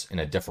 goals in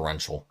a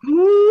differential.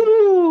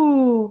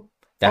 Ooh.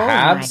 The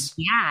Habs.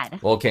 My God.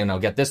 Well, okay, now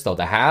get this though.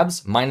 The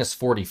Habs, minus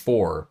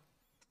 44.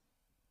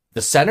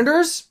 The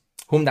Senators,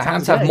 whom the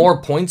Habs have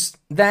more points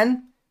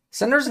than,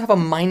 Senators have a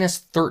minus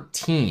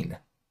 13.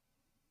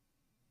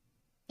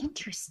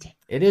 Interesting.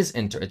 It is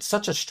it's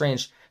such a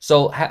strange.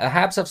 So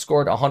Habs have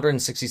scored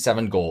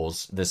 167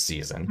 goals this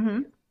season.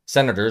 Mm-hmm.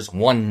 Senators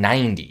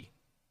 190.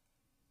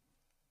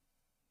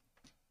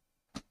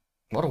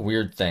 What a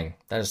weird thing.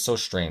 That is so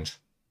strange.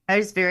 That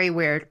is very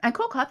weird. And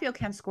Cole Caulfield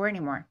can't score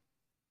anymore.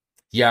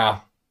 Yeah.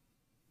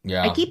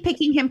 I keep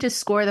picking him to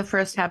score the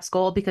first Habs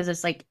goal because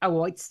it's like,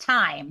 oh, it's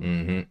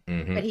time.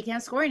 But he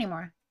can't score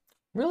anymore.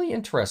 Really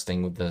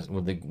interesting with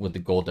the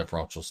goal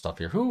differential stuff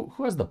here. Who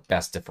has the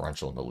best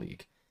differential in the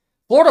league?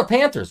 Florida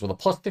Panthers with a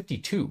plus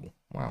 52.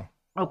 Wow.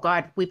 Oh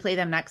God, we play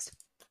them next.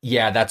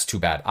 Yeah, that's too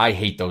bad. I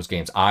hate those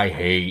games.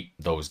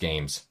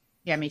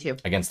 Yeah, me too.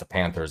 Against the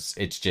Panthers.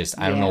 It's just,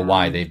 I don't know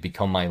why. They've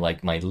become my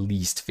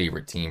least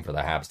favorite team for the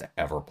Habs to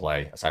ever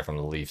play, aside from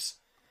the Leafs.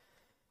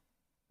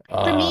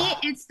 For me,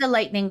 it's the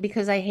Lightning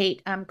because I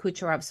hate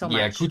Kucherov so much.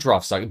 Yeah,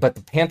 Kucherov sucks. But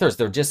the Panthers,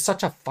 they're just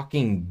such a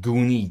fucking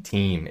goony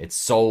team. It's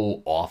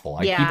so awful.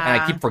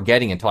 I keep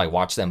forgetting until I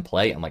watch them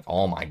play. I'm like,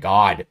 oh my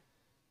God.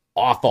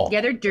 Awful.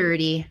 Yeah, they're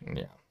dirty.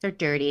 Yeah. They're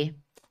dirty.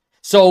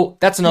 So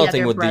that's another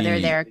thing with the brother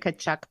there,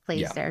 Kachuk,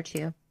 plays there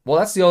too. Well,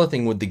 that's the other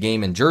thing with the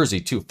game in Jersey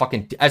too.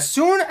 Fucking as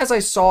soon as I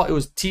saw it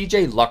was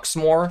TJ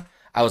Luxmore,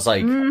 I was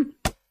like,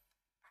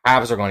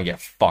 Habs are going to get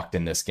fucked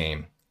in this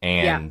game.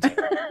 And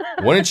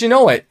wouldn't you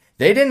know it,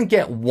 they didn't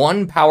get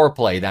one power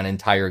play that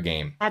entire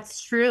game.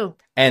 That's true.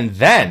 And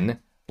then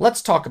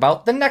let's talk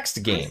about the next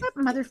game. How does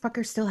that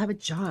motherfucker still have a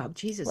job?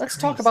 Jesus Let's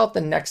Christ. talk about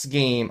the next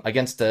game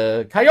against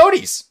the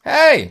Coyotes.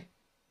 Hey.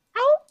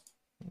 How?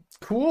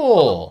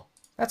 Cool.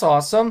 That's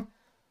awesome.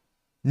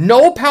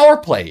 No power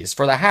plays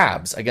for the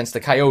Habs against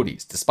the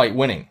Coyotes, despite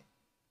winning.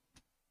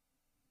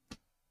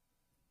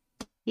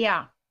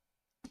 Yeah.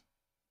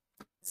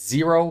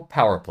 0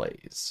 power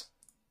plays.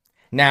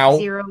 Now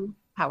 0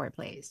 power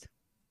plays.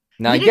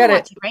 Now I get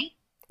it. Right?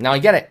 Now I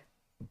get it.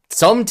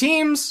 Some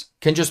teams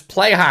can just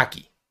play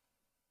hockey.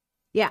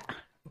 Yeah.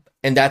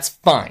 And that's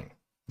fine.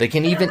 They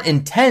can even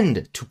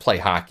intend to play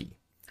hockey,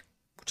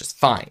 which is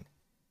fine.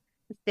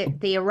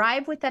 They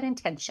arrive with that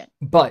intention.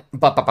 But.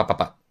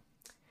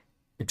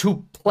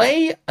 To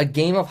play a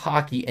game of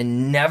hockey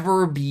and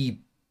never be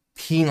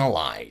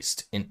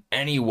penalized in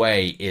any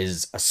way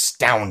is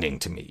astounding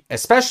to me,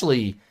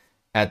 especially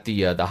at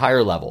the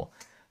higher level.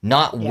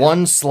 Not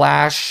one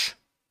slash,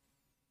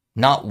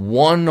 not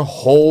one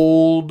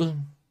hold. You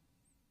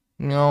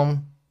know,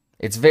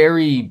 it's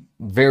very,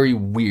 very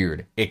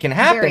weird. It can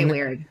happen, very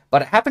weird.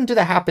 But it happened to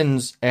the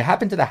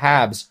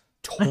Habs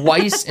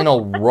twice in a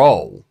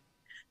row.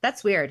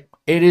 That's weird.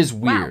 It is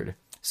weird. Wow.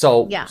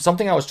 So Yeah.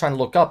 something I was trying to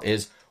look up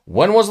is,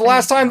 when was the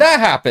last time that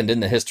happened in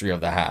the history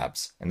of the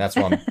Habs? And that's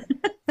what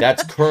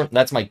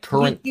that's my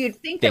current You'd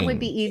think thing. that would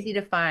be easy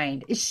to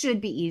find. It should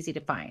be easy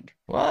to find.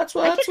 Well, I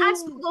could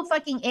ask Google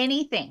fucking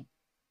anything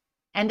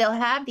and they'll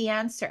have the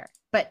answer,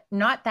 but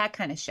not that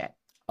kind of shit.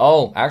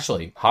 Oh,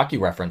 actually, Hockey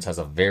Reference has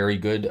a very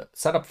good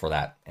setup for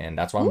that, and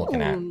that's what I'm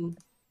looking at.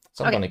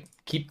 So I'm going to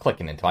keep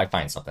clicking until I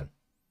find something.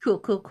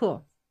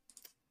 Cool.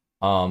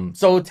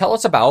 So tell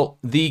us about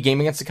the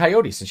game against the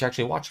Coyotes, since you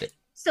actually watched it.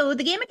 So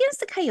the game against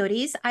the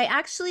Coyotes, I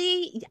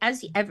actually,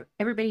 as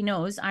everybody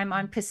knows, I'm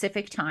on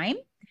Pacific time,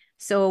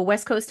 so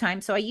West Coast time.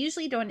 So I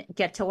usually don't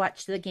get to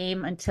watch the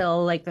game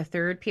until like the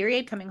third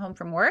period coming home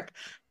from work.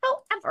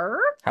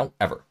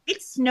 However,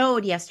 it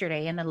snowed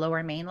yesterday in the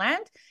lower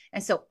mainland.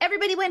 And so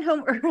everybody went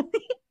home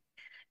early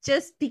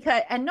just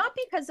because, and not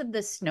because of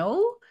the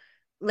snow,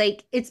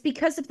 like it's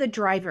because of the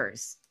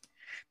drivers.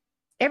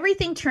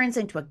 Everything turns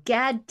into a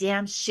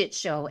goddamn shit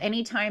show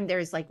anytime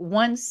there's like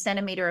 1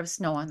 centimeter of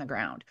snow on the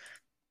ground.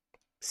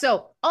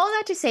 So all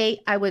that to say,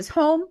 I was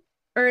home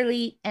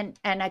early and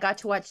I got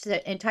to watch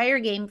the entire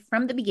game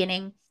from the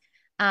beginning.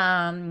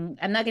 I'm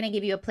not going to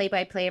give you a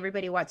play-by-play.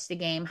 Everybody watched the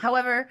game.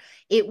 However,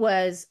 it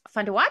was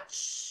fun to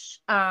watch.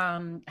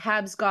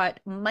 Habs got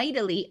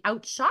mightily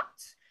outshot.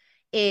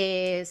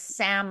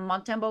 Sam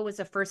Montembeault was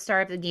the first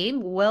star of the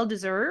game.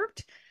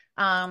 Well-deserved.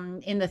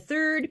 In the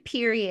third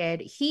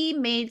period, he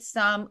made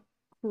some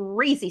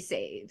crazy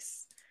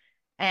saves.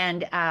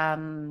 And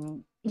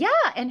and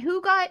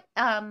who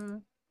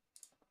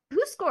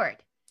scored?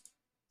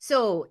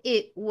 So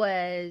it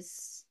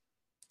was,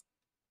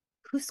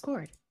 who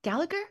scored?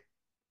 Gallagher?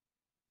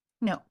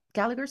 No,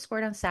 Gallagher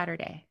scored on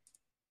Saturday.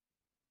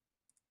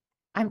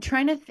 I'm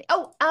trying to think.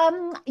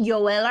 Yoel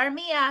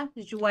Armia.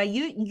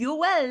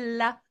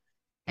 Yoel.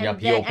 Yep,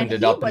 he opened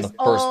it up in the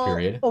first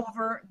period.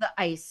 Over the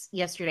ice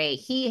yesterday.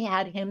 He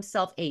had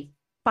himself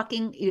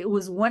it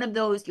was one of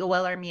those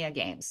Yoel Armia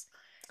games.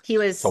 He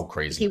was so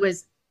crazy. He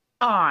was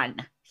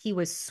on. He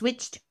was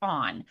switched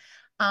on.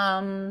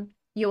 Yoel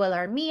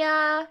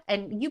Armia,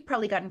 and you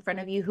probably got in front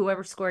of you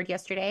whoever scored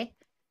yesterday.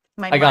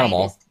 I got them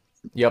all.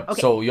 Yep.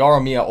 Okay. So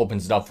Yaramia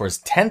opens it up for his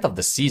 10th of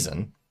the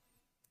season.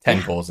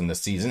 10 goals in the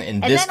season in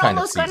this kind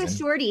of season. And then almost got a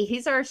shorty.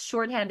 He's our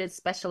shorthanded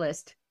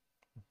specialist.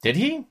 Did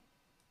he?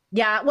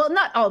 Yeah. Well,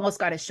 not almost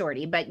got a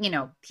shorty, but you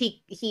know,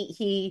 he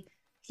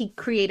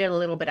created a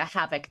little bit of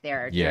havoc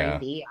there during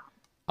the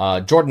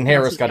Jordan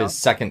Harris got his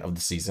 2nd of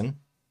the season.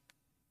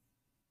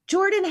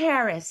 Jordan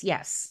Harris,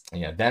 yes.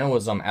 Yeah, then it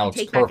was Alex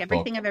Take Kerfoot. back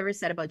everything I've ever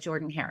said about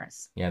Jordan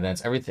Harris. Yeah,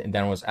 that's everything.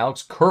 Then it was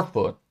Alex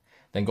Kerfoot.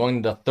 Then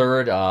going to the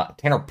third,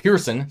 Tanner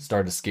Pearson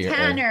started to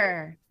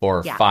scare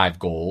for 5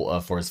 goal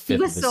for his 5th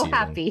of the season. He was so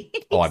happy.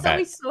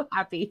 He's so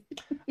happy.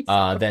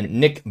 Then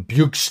Nick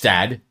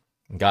Bjugstad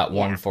got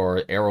 1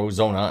 for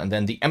Arizona, and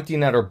then the empty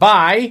netter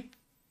by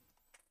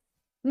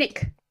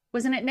Nick.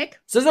 Wasn't it Nick?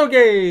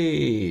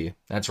 Suzuki.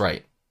 That's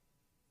right.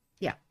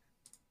 Yeah.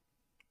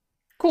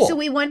 Cool. So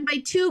we won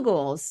by 2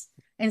 goals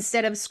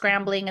instead of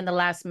scrambling in the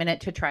last minute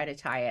to try to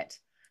tie it,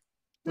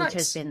 which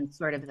has been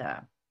sort of the.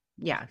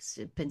 Yeah, it's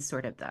been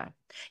sort of the.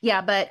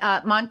 Yeah,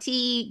 but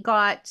Monty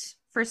got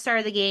first star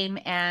of the game,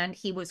 and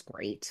he was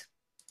great,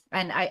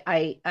 and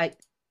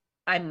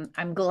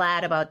I'm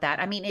glad about that.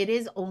 I mean, it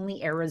is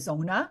only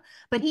Arizona,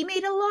 but he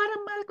made a lot of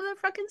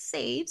motherfucking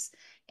saves,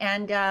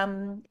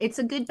 and it's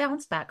a good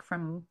bounce back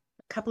from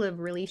a couple of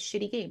really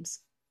shitty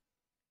games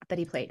that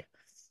he played.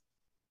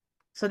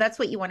 So that's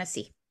what you want to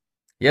see.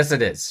 Yes,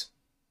 it is.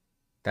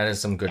 That is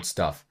some good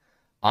stuff.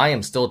 I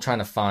am still trying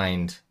to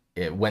find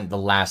it went the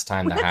last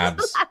time the Habs.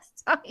 The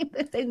last time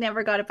that they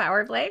never got a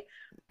power play?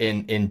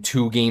 In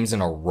 2 games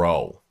in a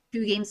row.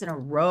 2 games in a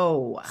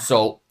row.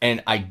 So,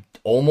 and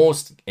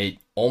it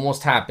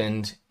almost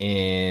happened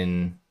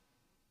in,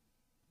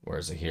 where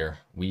is it here?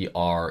 We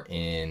are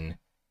in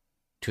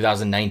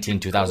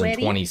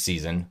 2019-2020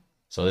 season.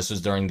 So this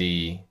was during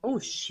the, oh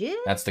shit.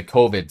 That's the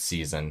COVID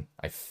season,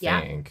 I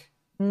think.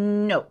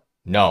 Yeah.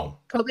 No.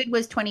 COVID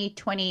was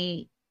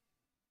 2020.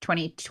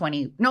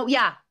 No,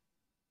 yeah.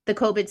 The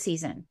COVID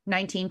season,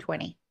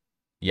 1920.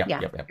 Yep.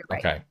 Right.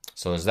 Okay.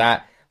 So there's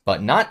that,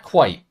 but not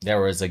quite.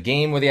 There was a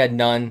game where they had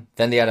none,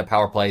 then they had a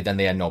power play, then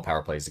they had no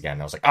power plays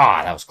again. I was like,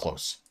 that was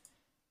close.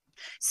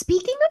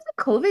 Speaking of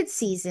the COVID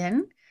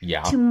season,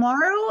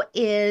 tomorrow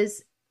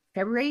is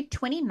February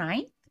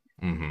 29th,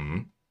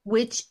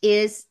 which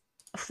is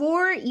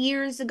 4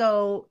 years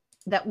ago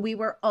that we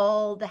were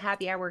all, the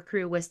happy hour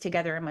crew was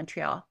together in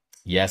Montreal.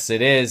 Yes,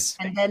 it is.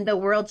 And then the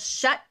world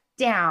shut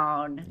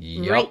down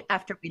right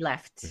after we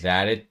left.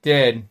 That it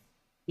did.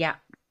 Yeah.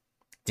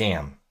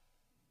 Damn.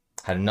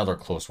 Had another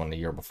close one the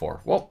year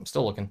before. Well, I'm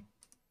still looking.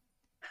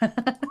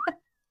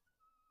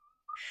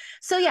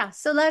 So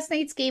last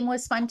night's game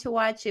was fun to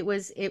watch. I'm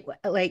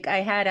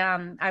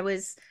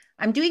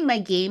doing my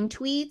game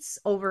tweets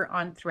over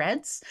on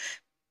Threads.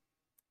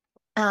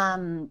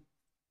 And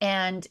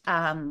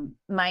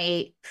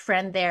my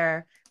friend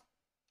there,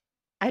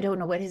 I don't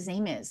know what his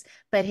name is,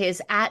 but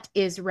his @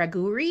 is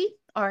Ragouri,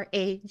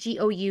 Ragouri.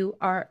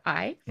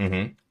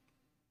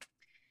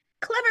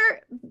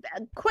 clever,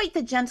 quite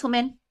the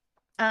gentleman.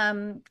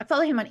 I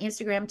follow him on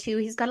Instagram too.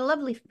 He's got a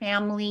lovely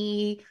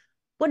family,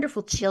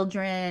 wonderful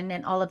children,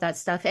 and all of that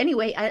stuff.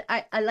 Anyway,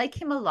 I like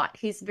him a lot.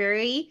 He's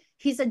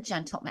a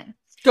gentleman.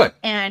 Good.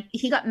 And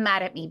he got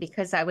mad at me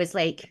because I was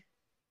like,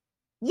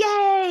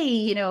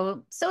 yay,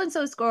 so and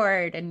so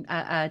scored, and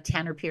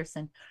Tanner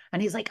Pearson.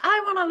 And he's like,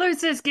 I want to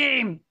lose this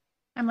game.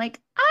 I'm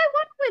like, I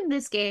want to win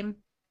this game.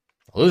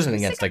 Losing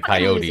against the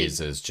Coyotes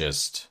is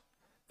just,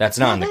 that's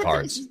not in the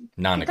cards.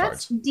 Not in the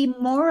cards. That's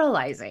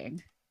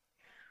demoralizing.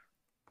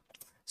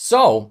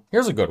 So,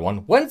 here's a good one.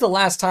 When's the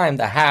last time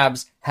the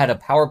Habs had a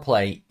power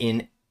play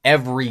in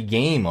every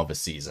game of a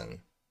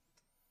season?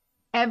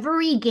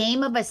 Every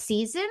game of a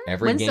season?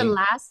 When's the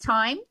last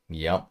time?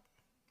 Yep.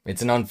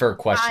 It's an unfair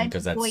question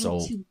because that's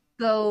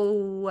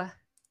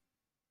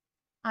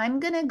I'm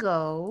going to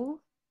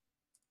go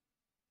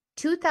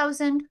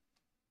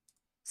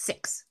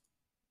 2006.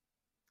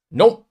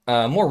 Nope.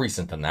 More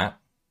recent than that.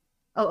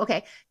 Oh,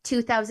 okay.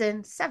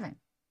 2007.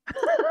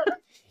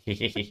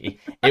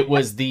 It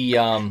was the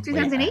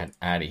 2008?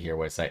 Out of here.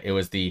 What I say? It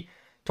was the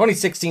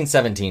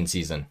 2016-17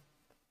 season.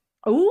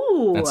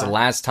 Ooh. That's the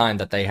last time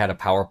that they had a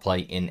power play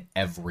in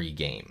every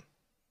game.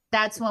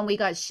 That's when we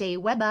got Shea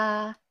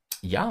Weber.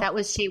 Yeah. That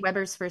was Shea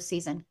Weber's first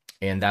season.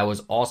 And that was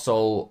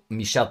also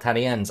Michel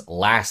Therrien's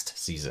last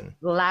season.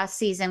 Last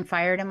season,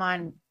 fired him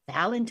on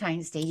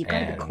Valentine's Day. You got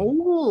to be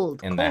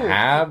cold. And the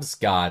Habs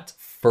got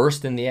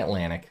first in the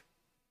Atlantic.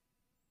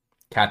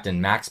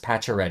 Captain Max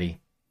Pacioretty.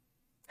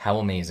 How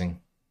amazing.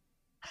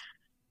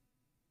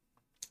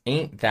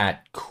 Ain't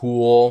that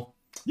cool?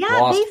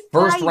 Yeah, lost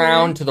first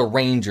round to the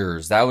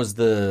Rangers. That was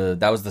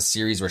the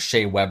series where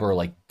Shea Weber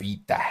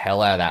beat the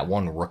hell out of that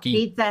one rookie.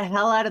 Beat the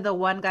hell out of the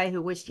one guy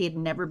who wished he had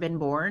never been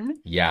born.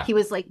 Yeah. He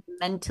was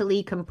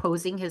mentally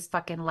composing his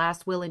fucking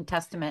last will and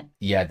testament.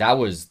 Yeah, that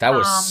was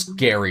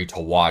scary to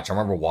watch. I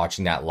remember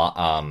watching that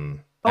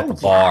at the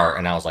bar,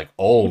 and I was like,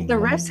 oh, if the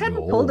refs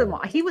hadn't pulled him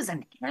off, he was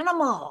an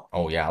animal.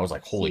 Oh yeah, I was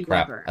like, holy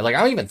crap. I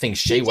don't even think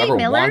Shea Weber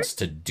wants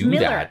to do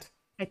that.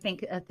 I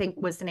think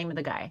was the name of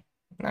the guy.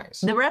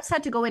 Nice. The refs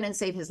had to go in and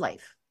save his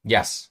life.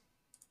 Yes.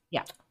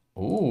 Yeah.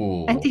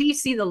 Ooh. And did you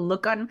see the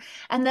look on?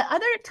 And the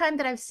other time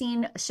that I've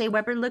seen Shea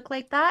Weber look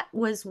like that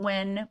was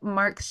when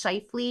Mark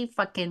Scheifele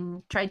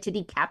fucking tried to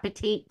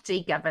decapitate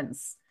Jake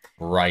Evans.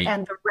 Right.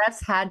 And the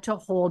refs had to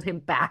hold him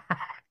back.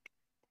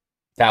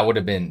 That would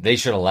have been, they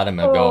should have let him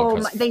go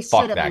because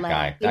fuck that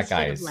guy. That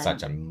guy is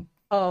such a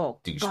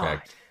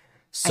douchebag.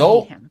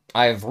 So,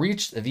 I've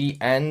reached the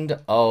end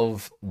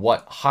of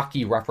what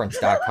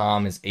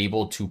hockeyreference.com is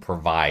able to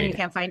provide. You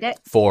can't find it?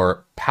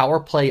 For power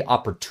play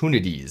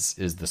opportunities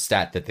is the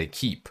stat that they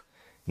keep.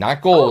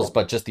 Not goals,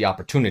 but just the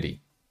opportunity.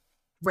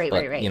 Right.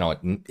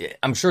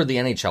 I'm sure the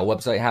NHL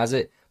website has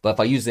it, but if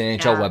I use the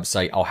NHL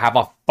website, I'll have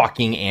a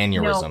fucking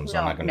aneurysm, so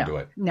I'm not going to do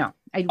it. No,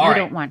 we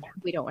don't want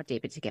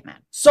David to get mad.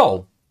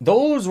 So,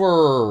 those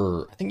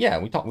were, I think,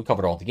 we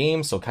covered all the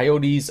games. So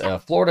Coyotes,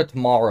 Florida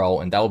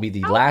tomorrow, and that will be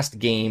the last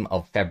game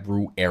of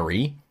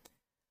February.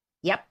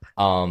 Yep.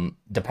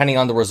 Depending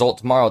on the result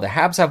tomorrow, the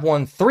Habs have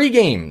won 3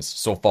 games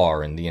so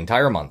far in the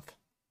entire month.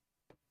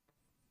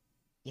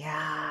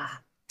 Yeah.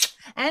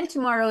 And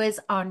tomorrow is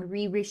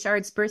Henri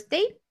Richard's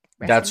birthday.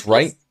 That's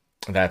right.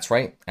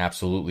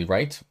 Absolutely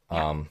right.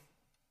 Yeah.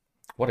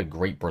 What a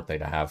great birthday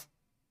to have.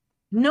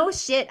 No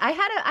shit. I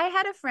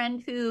had a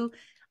friend who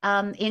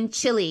in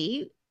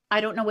Chile, I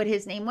don't know what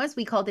his name was.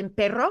 We called him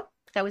Perro.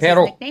 That was his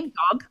nickname,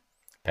 dog.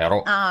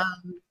 Perro.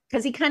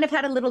 Because he kind of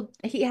had a little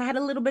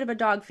bit of a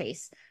dog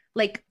face,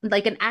 like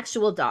an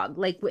actual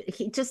dog.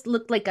 He just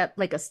looked like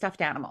a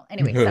stuffed animal.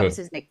 Anyway, that was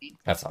his nickname.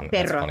 That's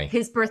funny.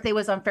 His birthday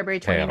was on February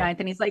 29th,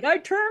 and he's like, I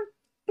turned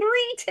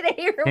 3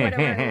 today or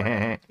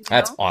whatever.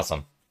 That's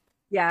awesome.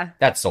 Yeah.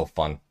 That's so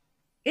fun.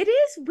 It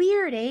is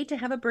weird, to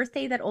have a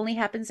birthday that only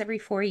happens every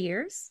 4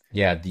 years.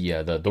 Yeah,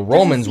 the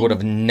Romans would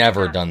have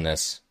never done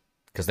this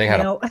because they had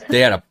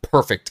a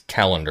perfect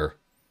calendar.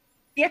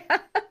 Yeah.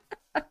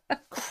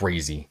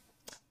 Crazy.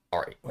 All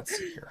right, let's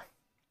see here.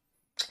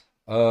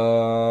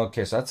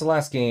 Okay, so that's the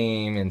last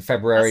game in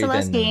February.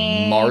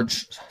 Then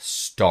March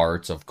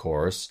starts, of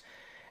course.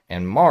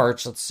 And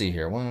March, let's see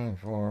here. 1,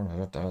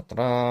 4,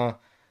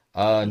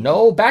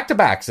 no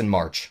back-to-backs in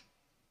March.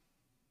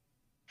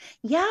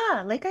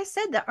 Yeah, like I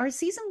said, our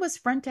season was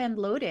front end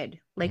loaded.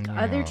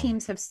 Other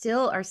teams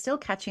are still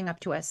catching up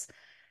to us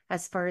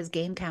as far as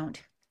game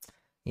count.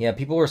 Yeah,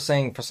 people were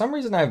saying, for some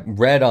reason I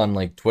read on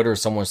Twitter,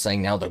 someone was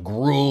saying now the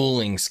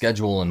grueling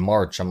schedule in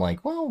March. I'm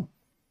like, well,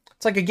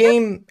 it's like a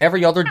game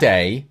every other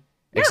day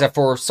except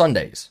for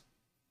Sundays.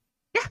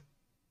 Yeah.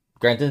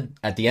 Granted,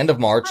 at the end of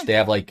March, they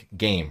have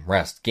game,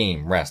 rest,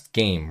 game, rest,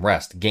 game,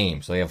 rest,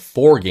 game. So they have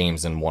 4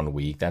 games in 1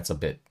 week. That's a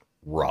bit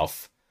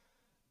rough.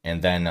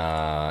 And then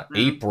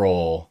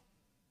April's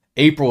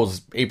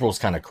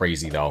kind of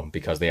crazy though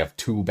because they have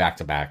 2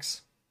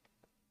 back-to-backs.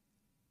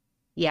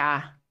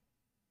 Yeah.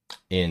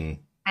 And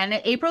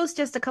April's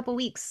just a couple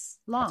weeks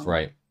long. That's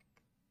right.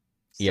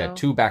 So. Yeah,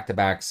 2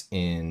 back-to-backs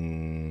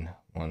in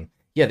 1.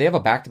 Yeah, they have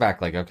a back-to-back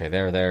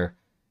they're there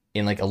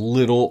in a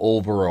little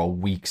over a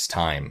week's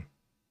time.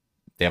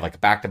 They have like a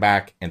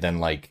back-to-back, and then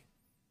like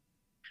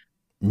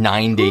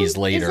 9 days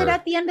later. Is it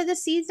at the end of the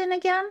season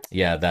again?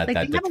 Yeah, that Like, they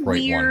have a Detroit one.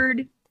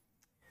 weird.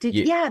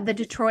 Yeah. The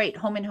Detroit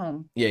home and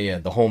home. Yeah,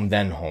 the home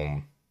then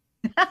home.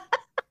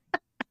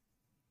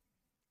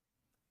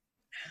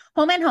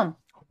 Home and home.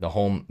 The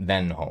home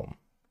then home.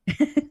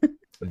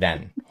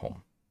 Then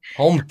home.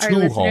 Home Our to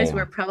listeners home.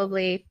 were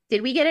probably.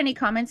 Did we get any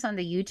comments on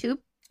the YouTube?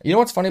 You know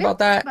what's funny about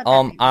that? about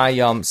that,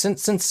 I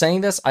since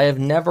saying this, I have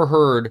never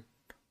heard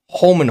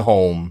home and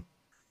home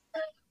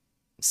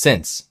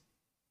since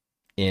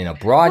in a Well,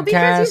 broadcast.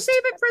 because you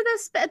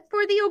save it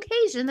for the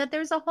occasion that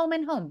there's a home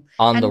and home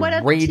on and the what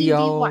other radio,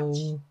 TV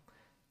watch?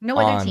 No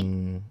other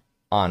team.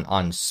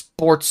 on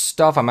sports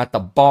stuff. I'm at the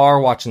bar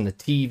watching the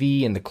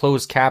TV and the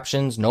closed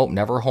captions. Nope,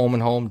 never home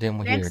and home.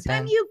 Didn't hear Next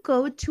time that. you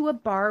go to a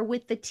bar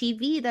with the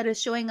TV that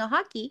is showing a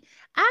hockey,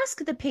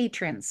 ask the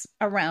patrons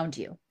around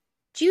you.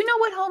 Do you know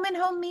what home and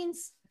home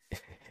means?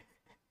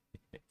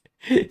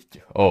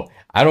 Oh,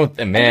 I don't.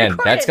 Man,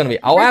 record that's it. gonna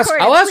be. I'll Record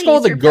ask it, all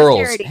please, the for girls.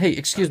 posterity. Hey,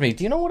 excuse me.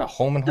 Do you know what a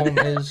home and home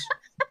is?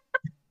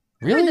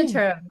 For Really? the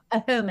term a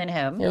home and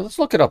home. Yeah, let's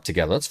look it up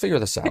together. Let's figure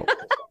this out.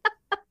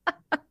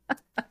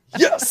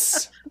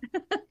 Yes.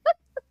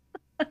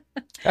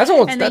 That's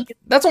almost And then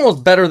that's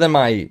almost better than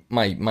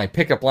my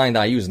pickup line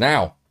that I use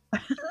now.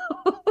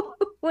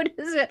 What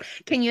is it?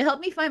 Can you help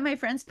me find my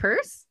friend's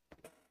purse?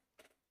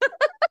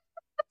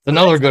 It's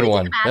another good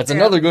one. That's bathroom.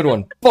 another good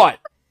one.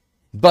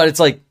 But it's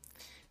like,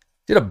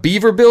 did a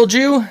beaver build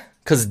you?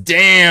 Cause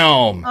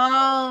damn,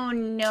 Oh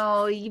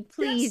no, you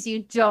please,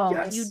 you don't.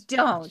 Yes. You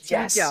don't.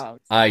 Yes. You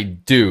don't. I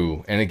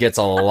do, and it gets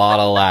a lot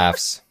of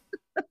laughs.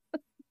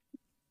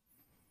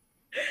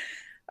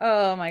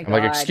 Oh my I'm god.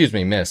 like, excuse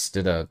me, miss,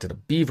 did a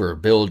beaver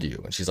build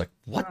you? And she's like,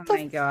 what Oh the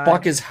my God.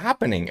 fuck is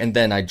happening? And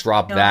then I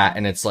drop No. that,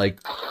 and it's like,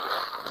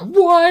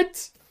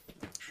 what?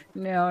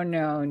 No,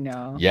 no,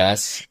 no.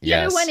 Yes, The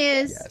yes. other one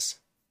is- yes.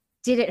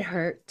 Did it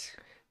hurt?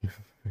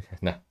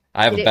 No,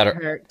 I have Did a better.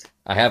 it hurt?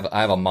 I have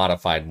a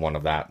modified one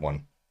of that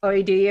one.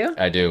 Oh, do you?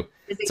 I do.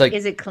 Is It's it, like-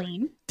 is it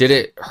clean? Did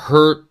it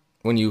hurt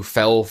when you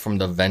fell from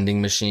the vending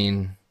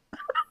machine?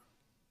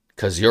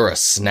 Cause you're a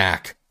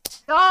snack.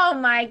 Oh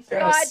my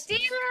god, Yes.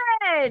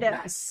 David!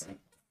 Yes.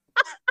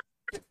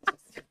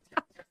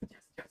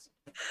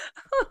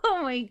 Oh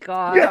my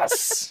god.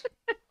 Yes.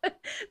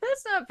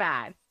 That's not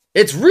bad.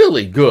 It's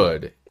really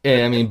good.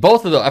 And I mean,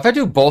 both of those. If I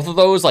do both of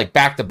those like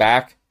back to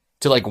back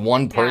to like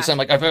one person,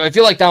 like if I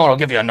feel like that one, I'll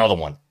give you another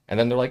one. And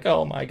then they're like,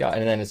 oh my god.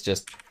 And then it's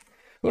just,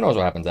 who knows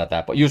what happens at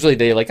that. But usually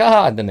they like,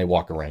 and then they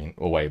walk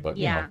away. But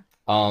Yeah.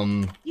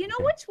 you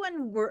know,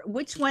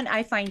 Which one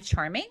I find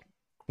charming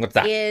what's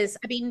that? is,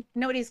 I've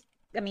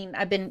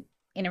been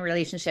in a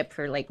relationship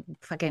for like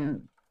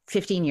fucking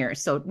 15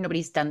 years, so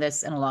nobody's done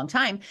this in a long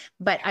time.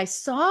 But I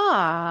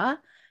saw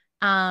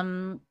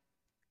in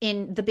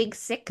The Big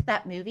Sick,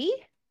 that movie,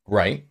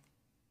 Right.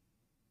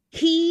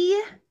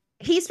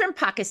 he's from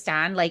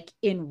Pakistan, like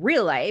in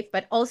real life,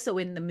 but also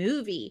in the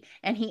movie.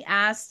 And he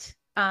asked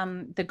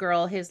the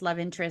girl, his love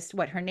interest,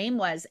 what her name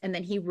was, and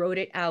then he wrote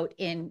it out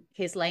in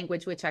his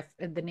language, which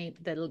the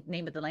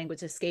name of the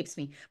language escapes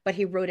me, but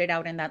he wrote it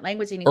out in that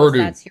language, and he goes, Urdu.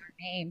 "That's your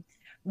name."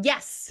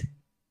 Yes.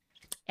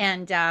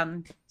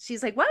 And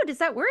she's like, "Wow, does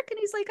that work?" And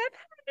he's like, "I've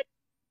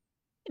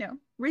had,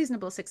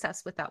 reasonable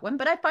success with that one,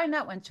 but I find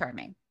that one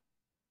charming."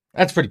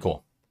 That's pretty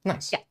cool.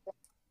 Nice. Yeah.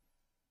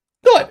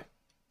 Good.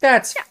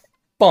 That's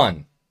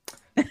fun.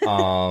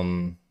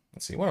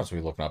 Let's see. What else are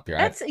we looking up here?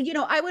 That's,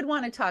 I would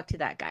want to talk to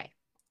that guy.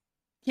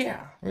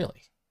 Yeah,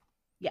 really.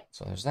 Yeah.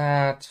 So there's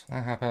that.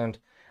 That happened.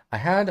 I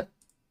had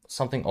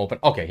something open.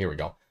 Okay, here we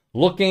go.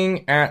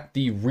 Looking at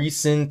the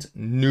recent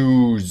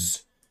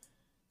news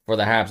for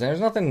the Habs. And there's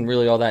nothing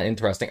really all that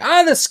interesting.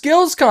 The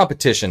skills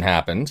competition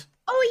happened.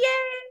 Oh,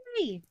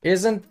 yay!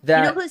 Isn't You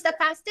that... know who's the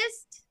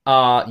fastest?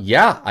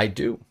 Yeah, I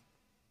do.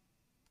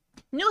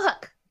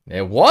 Newhook.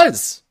 It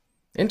was.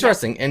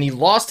 Interesting. And he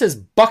lost his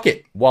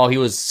bucket while he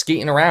was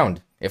skating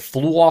around. It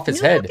flew off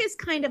his head. Newhook is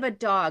kind of a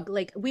dog.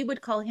 Like, we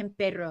would call him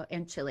perro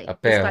in Chile. A He's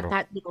perro. got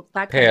that kind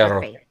of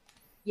Perro. face.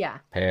 Yeah.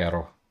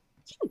 Pero.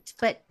 Cute,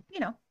 but,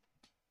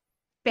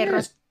 perro.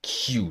 It's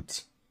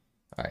cute.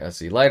 All right, let's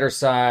see. Lighter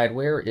side.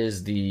 Where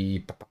is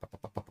the...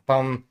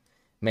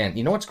 Man,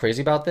 you know what's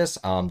crazy about this?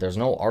 There's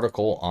no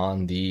article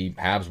on the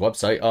Habs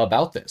website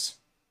about this.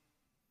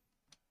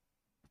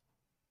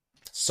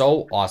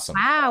 So awesome.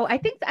 Wow. I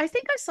think I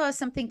saw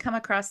something come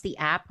across the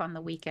app on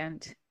the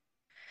weekend.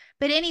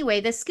 But anyway,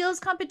 the skills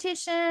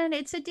competition,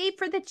 it's a day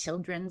for the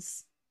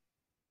children's.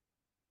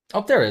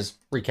 Oh, there is.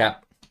 Recap.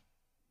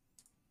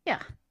 Yeah.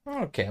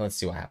 Okay, let's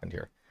see what happened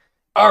here.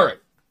 All right.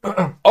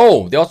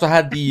 Oh, they also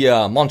had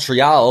the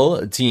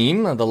Montreal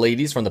team, the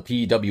ladies from the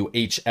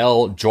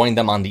PWHL, join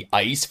them on the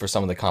ice for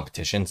some of the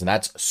competitions, and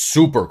that's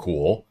super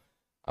cool.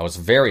 I was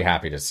very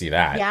happy to see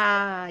that.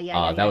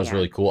 Yeah. That was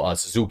really cool.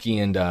 Suzuki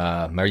and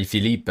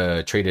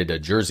Marie-Philippe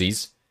traded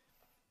jerseys,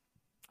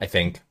 I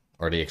think,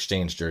 or they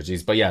exchanged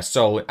jerseys. But yeah,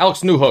 so Alex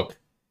Newhook,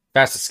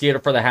 fastest skater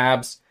for the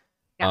Habs.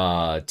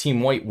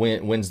 Team White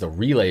wins the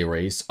relay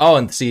race. Oh,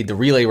 and see, the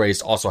relay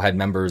race also had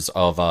members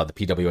of the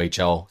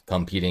PWHL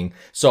competing.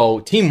 So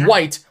Team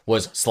White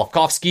was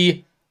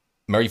Slavkovsky,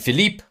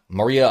 Marie-Philippe,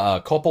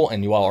 Maria Koppel,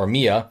 and Yoel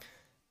Armia,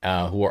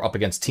 who were up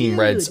against Team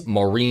Red's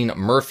Maureen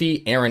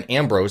Murphy, Aaron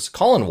Ambrose,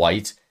 Colin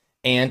White,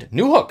 and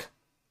Newhook.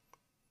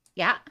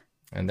 Yeah.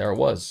 And there it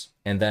was.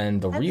 And then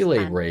the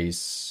relay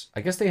race,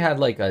 I guess they had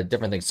like a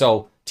different thing.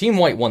 So Team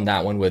White won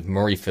that one with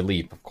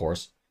Marie-Philippe, of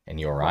course, and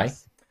URI.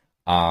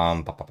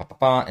 And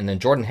then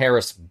Jordan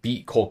Harris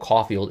beat Cole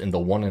Caulfield in the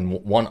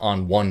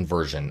one-on-one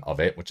version of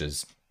it, which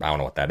is, I don't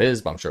know what that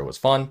is, but I'm sure it was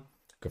fun.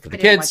 Good for the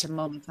kids. Watch a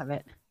moment of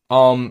it.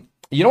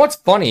 You know what's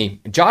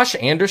funny? Josh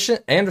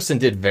Anderson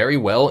did very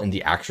well in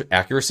the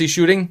accuracy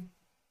shooting.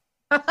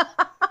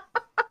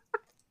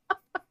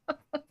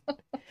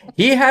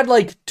 He had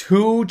like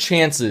 2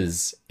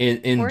 chances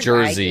in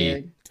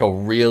Jersey to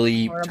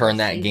really turn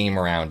that game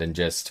around, and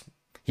just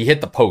he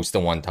hit the post the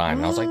one time,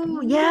 and I was like,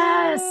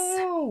 yes.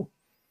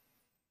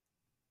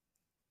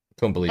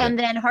 Couldn't believe it. And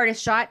then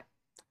hardest shot,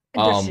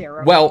 the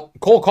 0. Well,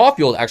 Cole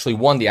Caulfield actually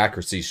won the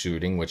accuracy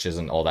shooting, which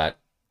isn't all that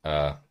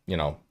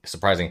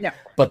surprising. No.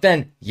 But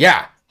then,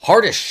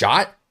 hardest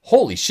shot,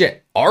 holy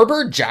shit.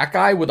 Arbor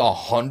Jackeye with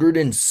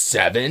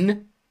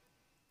 107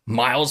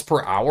 miles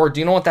per hour. Do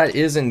you know what that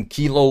is in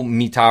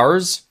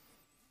kilometers?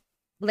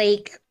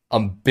 Like a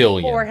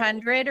billion.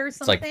 400 or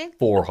something? It's like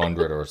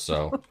 400 or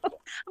so.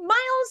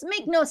 Miles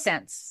make no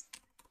sense.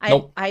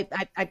 Nope.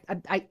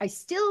 I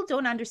still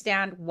don't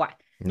understand why.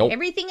 Nope.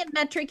 Everything in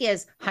metric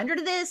is 100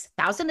 of this,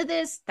 1,000 of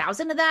this,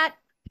 1,000 of that.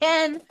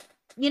 And,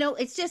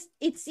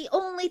 it's the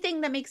only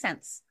thing that makes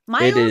sense.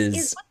 Miles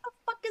is what the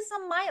fuck is a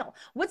mile?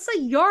 What's a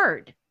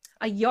yard?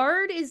 A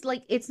yard is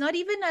like, it's not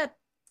even an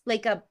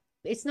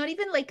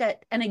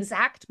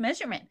exact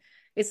measurement.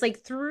 It's like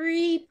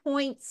 3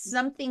 point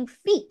something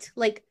feet.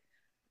 Like,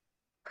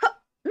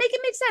 make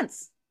it make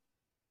sense.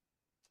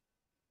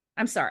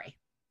 I'm sorry.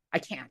 I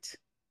can't.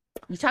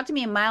 You talk to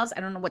me in miles, I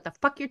don't know what the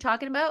fuck you're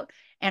talking about.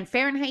 And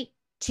Fahrenheit,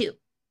 2.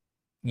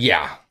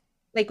 Yeah.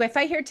 Like if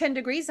I hear 10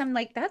 degrees, I'm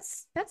like, that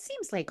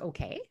seems like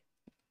okay.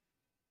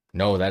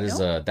 No, that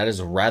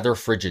is rather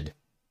frigid.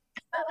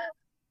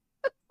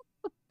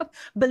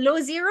 Below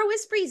 0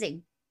 is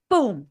freezing.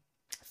 Boom.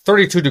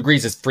 32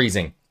 degrees is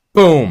freezing.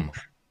 Boom.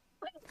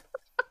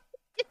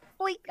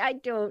 Like I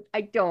don't.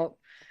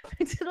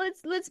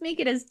 Let's make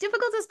it as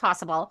difficult as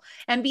possible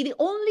and be the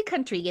only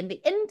country in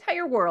the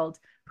entire world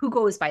who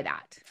goes by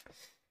that.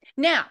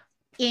 Now,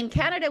 in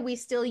Canada, we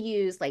still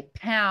use like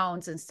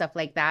pounds and stuff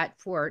like that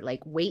for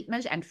like weight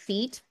measure and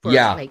feet. For,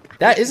 like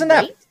that isn't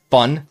weight. That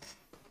fun?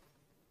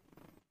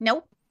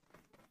 Nope.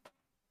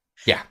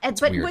 Yeah,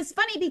 but weird. It was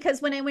funny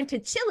because when I went to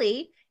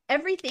Chile,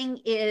 everything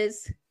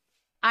is.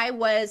 I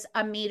was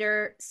 1.65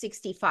 meters.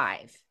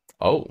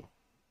 Oh,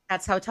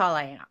 that's how tall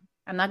I am.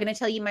 I'm not going to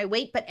tell you my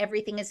weight, but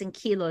everything is in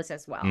kilos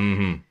as well.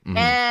 Mm-hmm.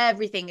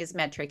 Everything is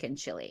metric in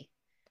Chile,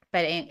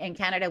 but in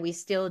Canada, we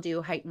still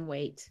do height and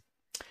weight.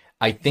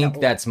 I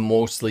think that's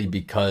mostly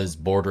because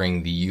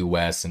bordering the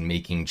U.S. and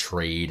making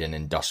trade and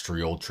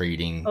industrial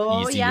trading easier.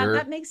 Oh, yeah,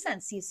 that makes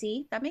sense. You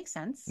see, that makes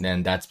sense.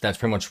 And that's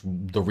pretty much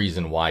the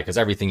reason why, because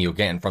everything you're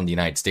getting from the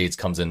United States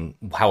comes in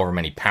however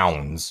many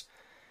pounds.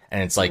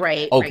 And it's like,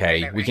 right.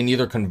 We can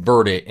either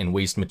convert it and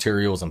waste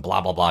materials and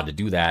blah, blah, blah to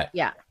do that.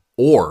 Yeah.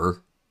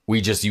 Or we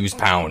just use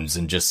pounds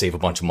and just save a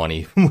bunch of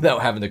money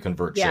without having to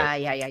convert shit.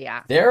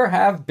 Yeah. There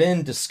have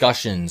been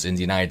discussions in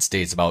the United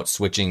States about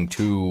switching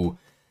to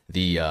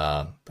the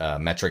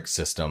metric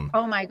system.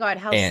 Oh my God,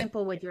 how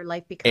simple would your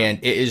life become? And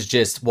it is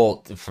just,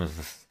 let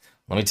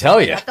me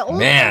tell you,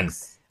 man,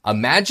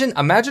 imagine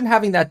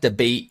having that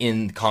debate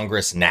in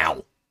Congress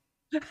now.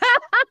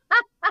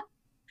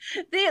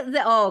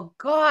 Oh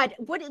God,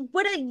 what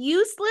a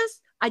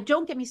useless,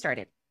 don't get me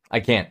started. I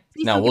can't.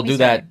 Please no, we'll do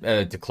that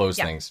to close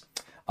things.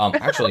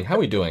 Actually, how are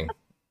we doing?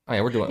 Oh,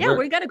 yeah,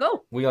 we gotta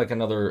go. We got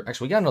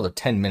another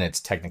 10 minutes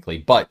technically,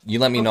 but you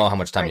let me know how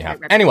much time you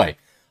have. Anyway,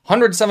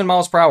 107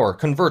 miles per hour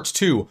converts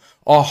to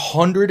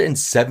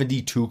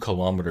 172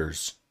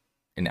 kilometers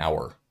an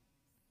hour.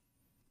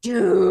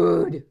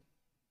 Dude.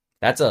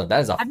 That is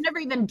a I've never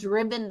even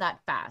driven that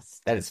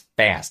fast. That is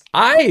fast.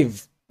 I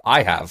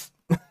have.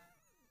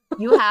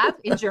 You have?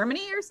 In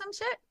Germany or some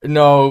shit?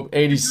 No,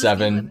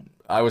 87.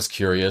 I was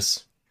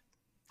curious.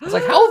 I was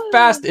like, how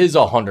fast is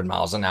 100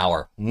 miles an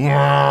hour?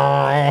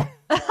 I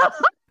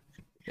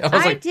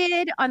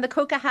did on the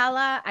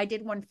Coquihalla, I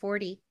did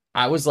 140.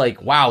 I was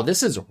like, wow,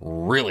 this is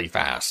really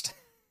fast.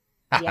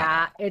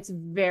 Yeah, it's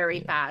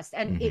very fast.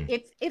 And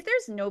if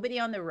there's nobody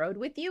on the road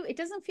with you, it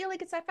doesn't feel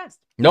like it's that fast.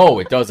 No,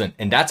 it doesn't.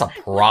 And that's a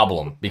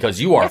problem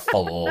because you are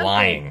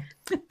flying.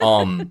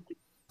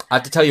 I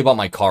have to tell you about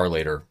my car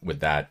later with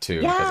that too,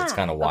 because it's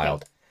kind of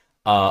wild.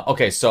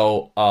 Okay,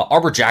 so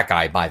Arbor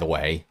Jackeye, by the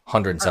way,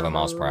 107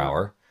 miles per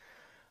hour.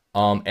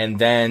 And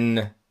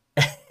then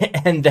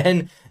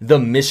the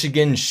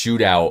Michigan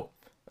shootout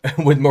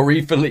with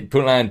Marie-Philippe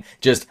Poulin,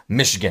 just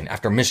Michigan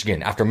after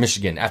Michigan after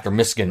Michigan after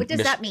Michigan. What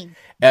does that mean?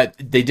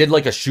 They did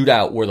like a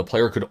shootout where the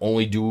player could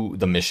only do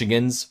the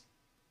Michigans.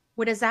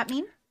 What does that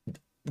mean?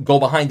 go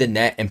behind the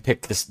net and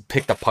pick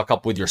the puck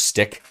up with your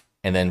stick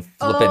and then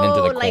flip it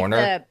into the corner.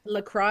 Like the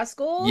lacrosse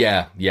goal?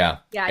 Yeah.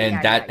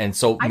 And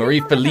so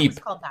Marie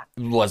Philippe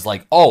was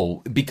like,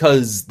 oh,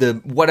 because the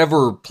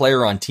whatever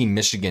player on Team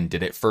Michigan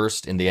did it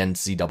first in the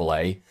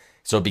NCAA,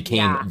 so it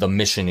became the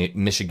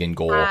Michigan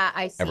goal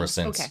ever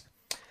since. Okay.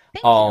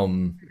 Thank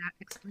you for that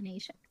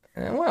explanation.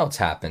 And what else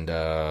happened?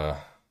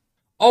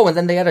 And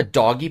then they had a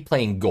doggy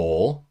playing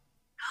goal.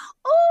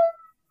 Oh.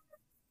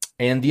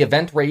 And the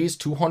event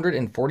raised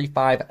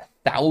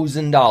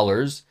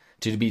 $245,000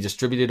 to be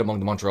distributed among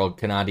the Montreal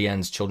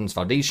Canadiens Children's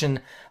Foundation,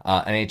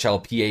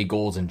 NHLPA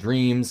Goals and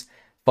Dreams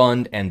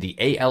Fund, and the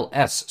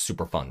ALS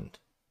Super Fund.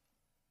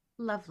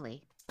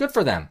 Lovely. Good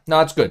for them.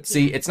 No, it's good.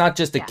 See, it's not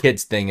just a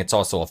kids thing; it's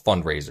also a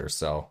fundraiser.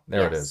 So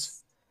there it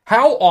is.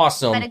 How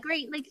awesome! And a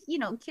great,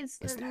 kids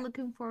are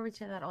looking forward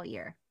to that all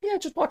year. Yeah,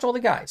 just watch all the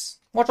guys,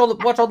 watch all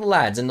the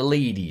lads and the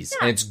ladies,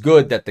 and it's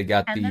good that they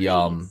got the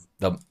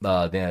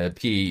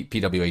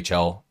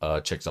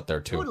PWHL chicks up there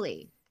too.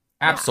 Totally,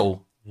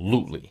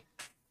 absolutely.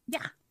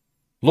 Yeah.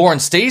 Lauren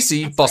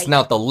Stacy busting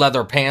out the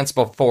leather pants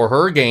before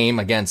her game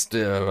against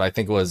I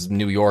think it was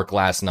New York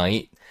last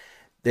night.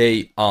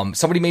 They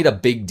somebody made a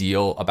big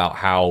deal about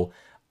how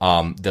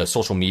the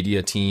social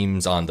media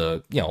teams on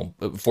the,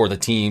 for the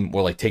team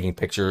were like taking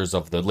pictures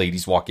of the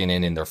ladies walking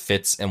in their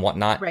fits and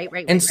whatnot. Right.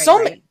 And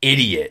some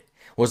idiot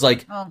was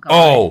like,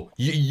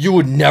 you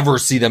would never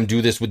see them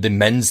do this with the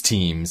men's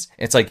teams.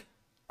 It's like,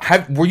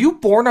 were you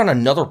born on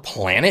another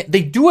planet?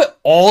 They do it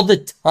all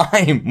the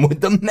time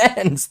with the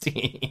men's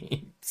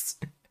teams.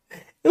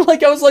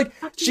 Like, I was like,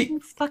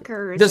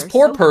 this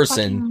poor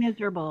person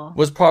miserable.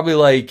 was probably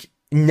like,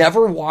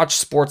 never watched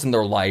sports in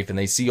their life, and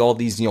they see all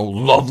these,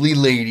 lovely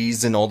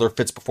ladies in all their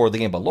fits before the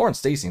game. But Lauren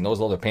Stacy in those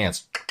leather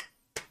pants.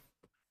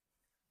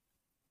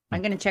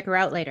 I'm going to check her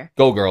out later.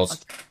 Go,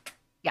 girls.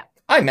 Yeah.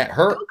 I met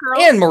her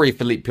and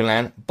Marie-Philippe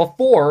Poulin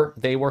before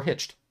they were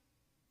hitched.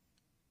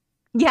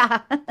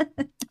 Yeah.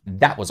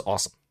 That was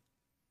awesome.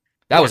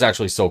 That was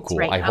actually so cool.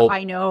 Right. I hope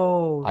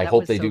I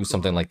hope they do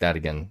something like that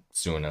again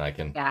soon, and I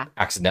can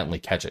accidentally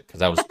catch it,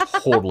 because that was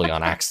totally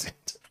on accident.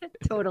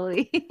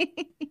 Totally.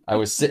 I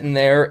was sitting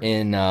there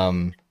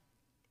in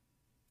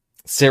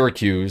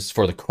Syracuse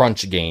for the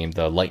Crunch game,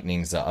 the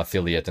Lightning's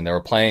affiliate, and they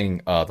were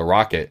playing the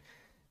Rocket,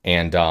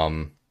 and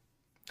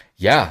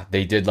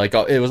they did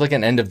it was like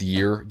an end of the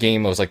year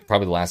game. It was like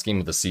probably the last game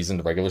of the season,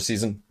 the regular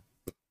season.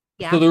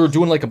 Yeah. So they were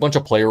doing like a bunch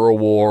of player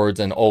awards,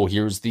 and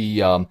here's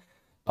the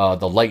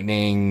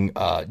Lightning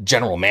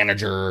general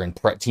manager and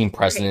team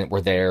president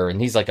were there, and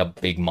he's like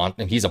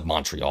he's a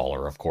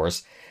Montrealer, of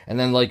course. And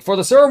then, like, for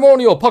the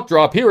ceremonial puck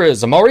drop, here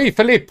is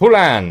Marie-Philippe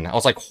Poulin. I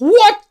was like,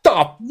 what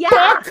the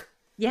fuck?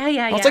 Yeah.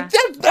 I was like,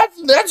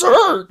 that's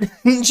her.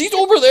 She's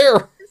over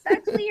there.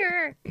 Exactly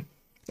her.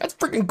 That's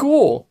freaking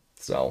cool.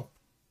 So,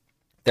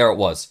 there it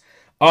was.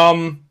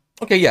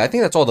 Okay, yeah, I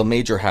think that's all the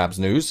major Habs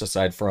news,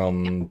 aside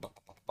from,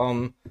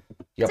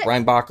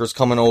 Ryan Bacher's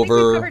coming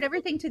over. We covered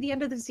everything to the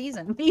end of the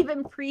season. We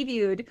even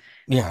previewed.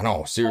 Yeah,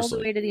 no, seriously. All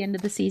the way to the end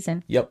of the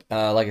season. Yep.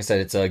 Like I said,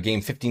 it's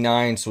game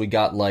 59, so we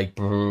got like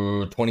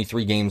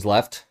 23 games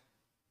left.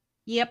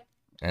 Yep.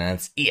 And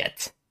that's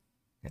it.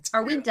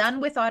 Are we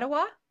done with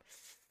Ottawa?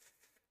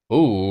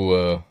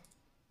 Ooh.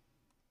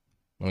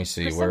 Let me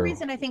see. For some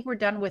reason, I think we're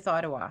done with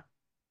Ottawa.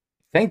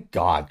 Thank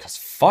God, because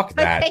fuck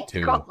that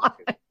too. God.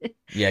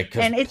 Yeah,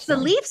 and it's the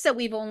Leafs that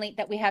we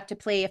have to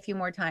play a few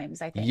more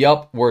times, I think.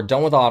 Yep, we're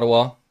done with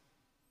Ottawa.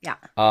 Yeah.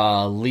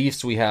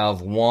 Leafs, we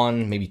have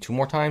maybe two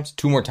more times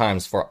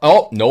for.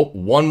 Oh nope,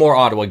 one more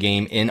Ottawa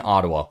game in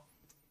Ottawa.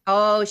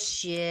 Oh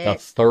shit! The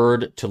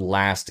third to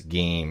last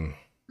game.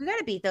 We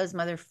gotta beat those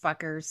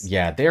motherfuckers.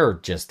 Yeah, they're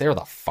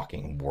the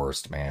fucking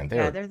worst, man.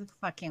 They're the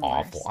fucking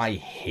awful. Worst. I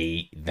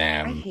hate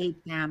them. I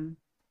hate them.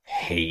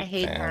 I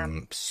hate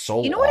them.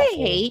 So you know awful. what I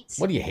hate?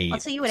 What do you hate? I'll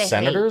tell you what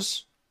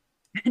Senators?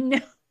 I hate. No.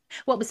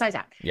 Well, besides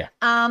that. Yeah.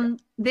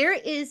 There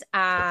is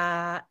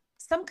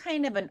some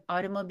kind of an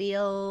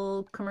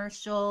automobile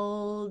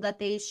commercial that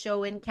they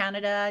show in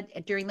Canada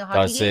during the hockey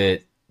game. Does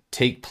it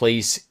take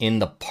place in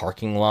the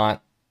parking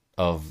lot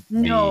of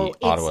the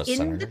Ottawa Senators? No, it's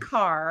in the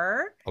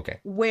car. Okay.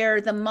 Where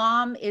the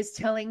mom is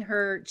telling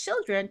her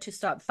children to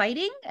stop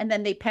fighting, and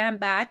then they pan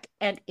back,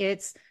 and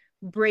it's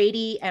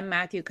Brady and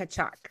Matthew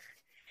Tkachuk.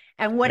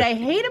 And what I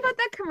hate about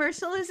that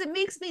commercial is it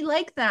makes me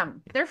like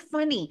them. They're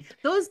funny.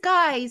 Those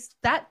guys,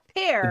 that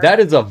pair. That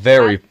is a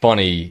very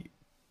funny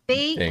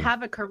They thing.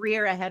 Have a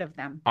career ahead of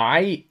them.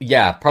 Probably.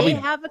 They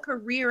have a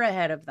career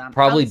ahead of them.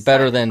 Probably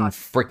better than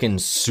frickin'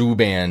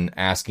 Subban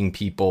asking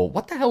people,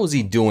 what the hell was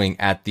he doing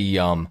at the,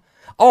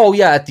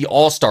 at the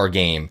All-Star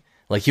game.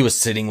 Like, he was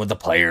sitting with the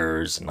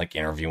players and, like,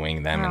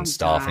 interviewing them and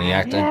stuff.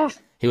 God. And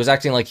he was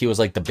acting like he was,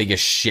 like, the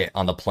biggest shit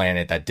on the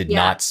planet that did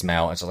not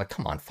smell. And so I was like,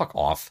 come on, fuck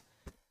off.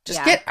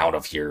 Just get out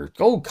of here.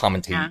 Go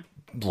commentate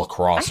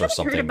lacrosse or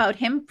something. I haven't heard about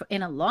him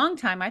in a long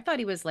time. I thought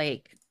he was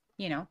like,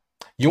 You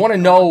want to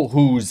know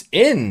who's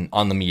in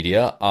on the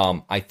media?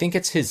 I think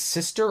it's his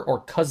sister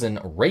or cousin,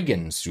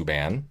 Reagan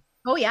Subban.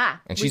 Oh, yeah.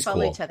 And she's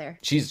follow cool. Each other.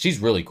 She's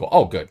really cool.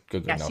 Oh, good.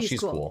 Yeah, No,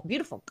 she's cool.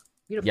 Beautiful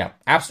Beautiful. Yeah,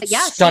 absolutely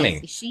Yeah,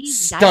 stunning. she's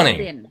Stunning.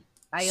 dialed in.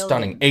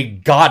 Stunning. A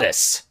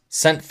goddess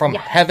sent from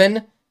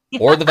heaven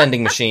or the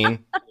vending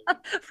machine.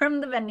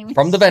 From the vending machine.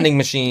 From the vending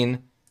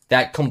machine.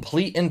 That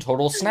complete and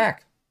total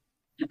snack.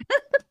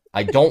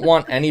 I don't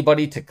want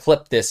anybody to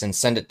clip this and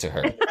send it to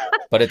her,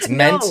 but it's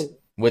meant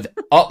with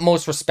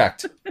utmost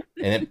respect.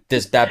 And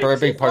that very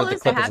big part of the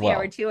clip as well.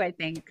 Hour too, I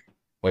think.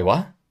 Wait,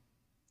 what?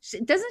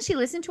 Doesn't she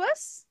listen to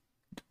us?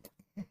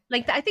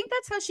 Like, I think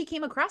that's how she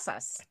came across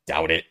us.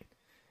 Doubt it.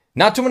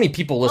 Not too many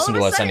people listen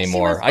to us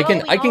anymore. I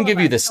can give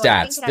you the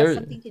stats. So there's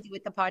something to do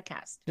with the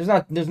podcast.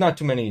 There's not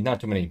too many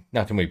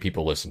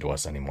people listen to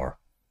us anymore.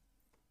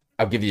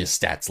 I'll give you the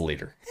stats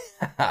later.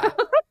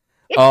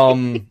 All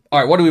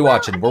right, what are we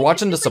watching? We're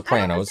watching The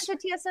Sopranos. I don't listen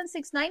to TSN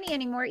 690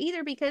 anymore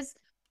either because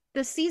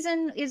the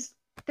season is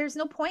there's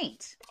no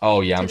point.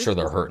 Oh yeah, I'm sure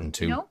they're hurting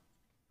too. No,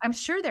 I'm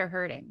sure they're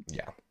hurting.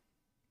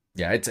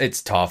 Yeah,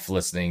 it's tough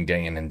listening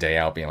day in and day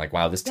out, being like,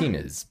 wow, this team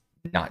is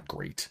not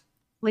great.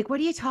 Like, what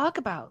do you talk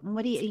about? And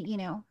what do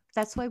you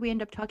that's why we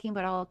end up talking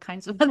about all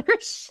kinds of other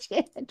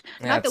shit.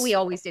 Not that we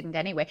always didn't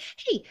anyway.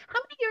 Hey, how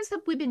many years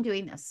have we been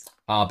doing this?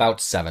 About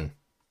 7.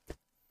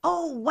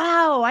 Oh,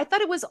 wow. I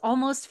thought it was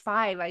almost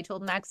 5. I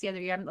told Max the other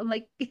year. I'm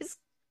like,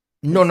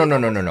 No.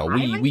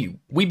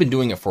 We've been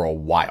doing it for a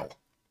while.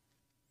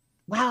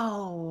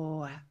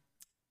 Wow.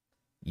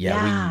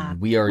 Yeah.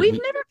 We've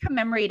never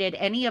commemorated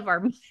any of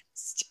our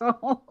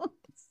milestones.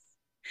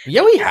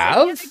 Yeah, we have.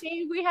 The other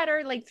day we had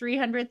our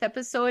 300th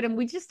episode and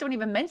we just don't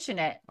even mention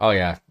it. Oh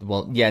yeah.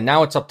 Well, yeah,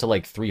 now it's up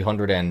to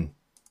 300 and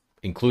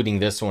including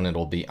this one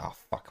it'll be come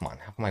on.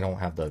 How come I don't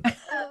have the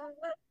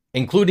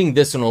including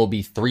this one it'll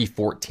be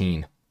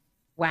 314.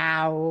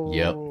 Wow.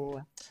 Yep.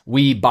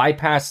 We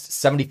bypassed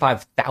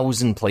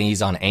 75,000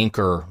 plays on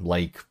Anchor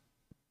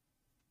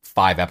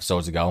 5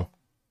 episodes ago.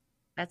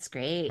 That's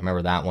great. I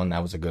remember that one.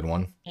 That was a good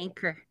one.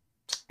 Anchor.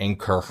 I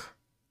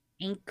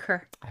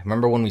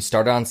remember when we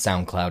started on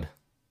SoundCloud.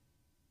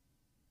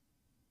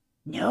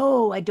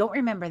 No, I don't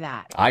remember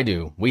that. I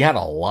do. We had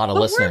a lot of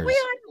listeners. Weren't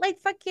we on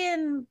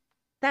fucking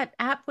that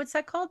app? What's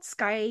that called?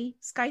 Skype.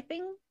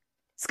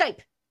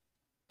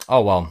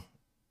 Oh well,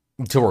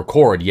 to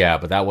record, yeah,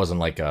 but that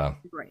wasn't a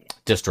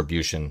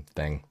distribution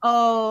thing.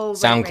 Oh,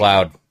 SoundCloud.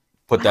 Right.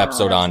 Put the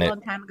episode on it.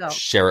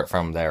 Share it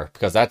from there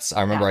because I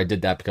remember I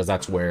did that because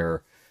that's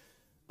where,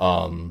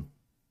 Ice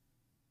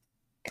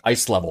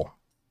Level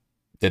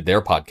did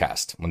their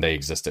podcast when they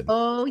existed.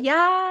 Oh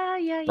yeah.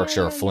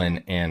 Berkshire,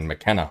 Flynn, and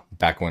McKenna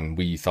back when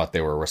we thought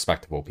they were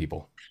respectable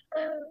people.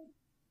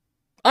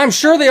 I'm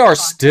sure they are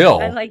still.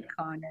 I like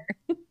Connor.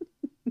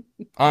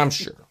 I'm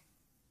sure.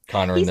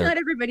 Connor. He's not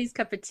everybody's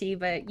cup of tea,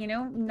 but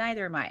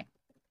neither am I.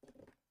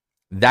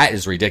 That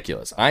is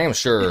ridiculous. I am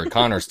sure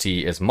Connor's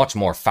tea is much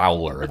more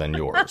fouler than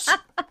yours.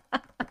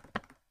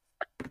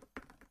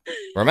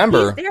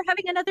 Remember, they're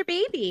having another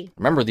baby.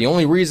 Remember, the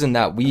only reason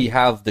that we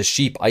have the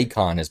sheep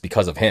icon is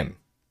because of him.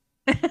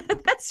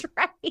 That's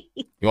right.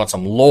 You want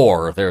some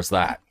lore? There's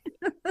that.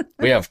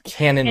 We have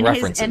canon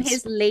references. And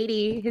his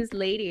lady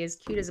is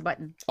cute as a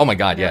button. Oh my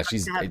god, yeah,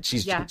 she's right?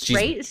 She's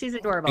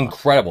adorable.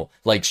 Incredible.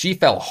 She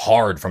fell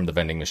hard from the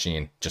vending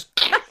machine. Just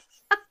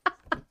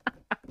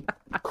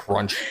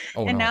crunch.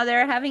 Oh, and now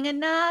they're having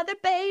another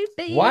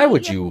baby. Why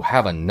would you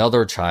have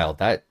another child?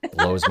 That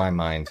blows my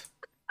mind.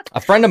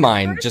 A friend of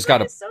mine just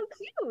got so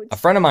cute. A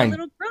friend of mine. The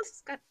little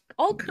girl's got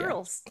all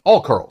curls. Yeah,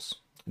 all curls.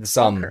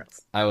 All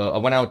curls. I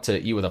went out to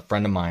eat with a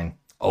friend of mine.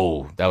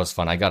 Oh, that was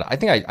fun. I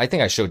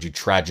think I showed you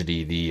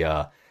Tragedy,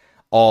 the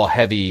all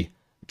heavy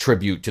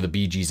tribute to the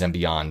Bee Gees and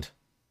beyond.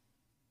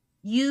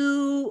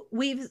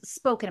 We've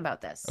spoken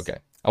about this. Okay.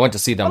 I went to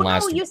see them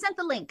last week. You sent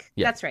the link.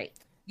 Yeah. That's right.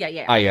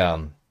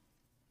 Yeah.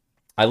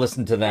 I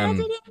listened to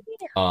them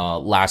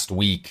last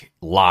week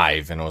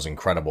live and it was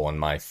incredible. And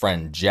my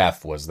friend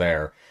Jeff was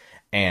there.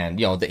 And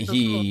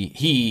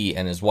he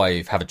and his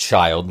wife have a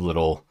child,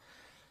 little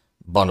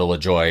bundle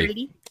of joy.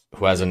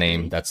 Who has a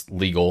name that's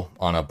legal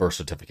on a birth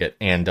certificate.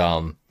 And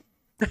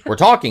we're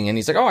talking, and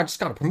he's like, oh, I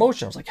just got a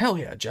promotion. I was like, hell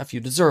yeah, Jeff, you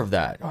deserve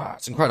that. Oh,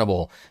 it's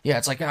incredible. Yeah,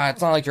 it's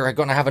it's not like you're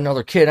going to have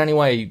another kid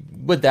anyway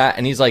with that.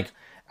 And he's like,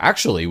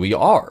 actually, we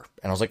are.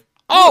 And I was like,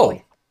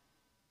 oh.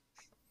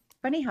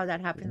 Funny how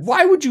that happens.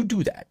 Why would you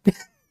do that?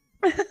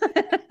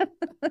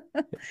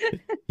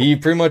 He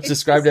pretty much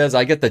described it as,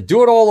 I get to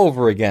do it all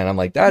over again. I'm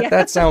like,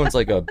 that sounds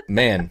like a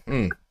man.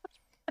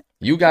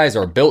 You guys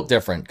are built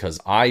different because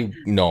I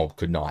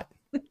could not.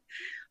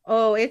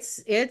 Oh,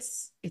 it's a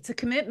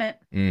commitment.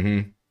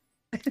 Mm-hmm.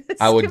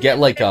 I would get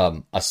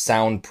a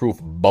soundproof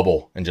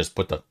bubble and just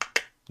put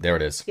there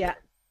it is. Yeah.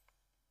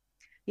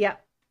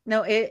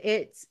 No,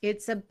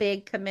 it's a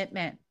big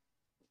commitment.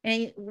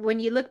 And when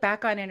you look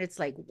back on it, it's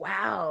like,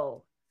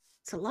 wow,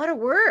 it's a lot of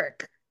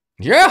work.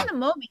 Yeah. In the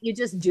moment, you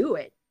just do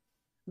it.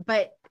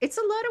 But it's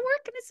a lot of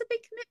work and it's a big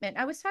commitment.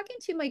 I was talking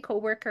to my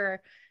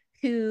coworker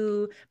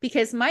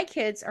because my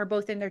kids are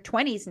both in their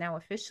 20s now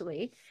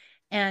officially.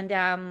 And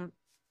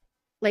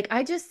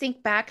I just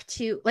think back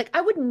to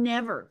I would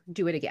never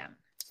do it again.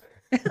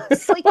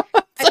 It's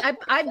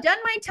I've done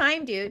my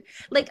time, dude.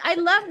 Like, I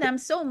love them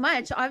so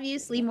much,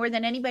 obviously more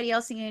than anybody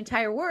else in the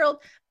entire world.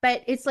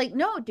 But it's like,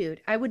 no,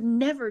 dude, I would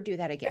never do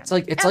that again.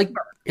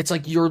 It's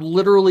like you're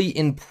literally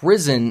in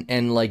prison,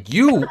 and like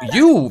you,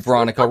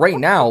 Veronica, right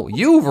now,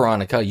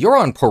 Veronica, you're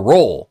on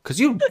parole because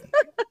you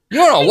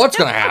don't know what's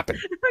gonna happen.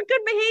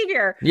 Good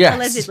behavior, yes.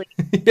 allegedly.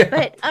 Yeah.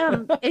 But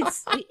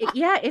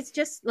it's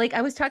just like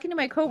I was talking to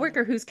my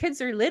coworker whose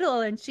kids are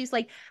little, and she's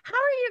like, "How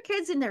are your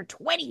kids in their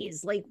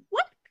 20s? Like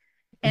what?"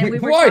 And we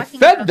were I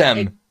fed about,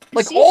 them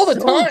like all the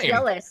time.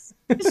 Jealous.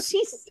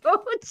 She's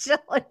so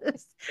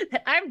jealous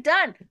that I'm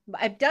done.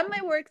 I've done my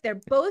work. They're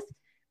both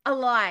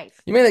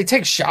alive. You mean they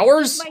take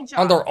showers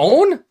on their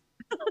own?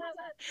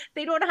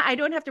 I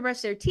don't have to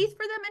brush their teeth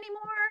for them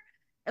anymore.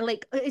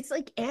 Like, it's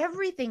like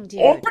everything,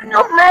 dude. Open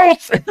your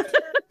mouth.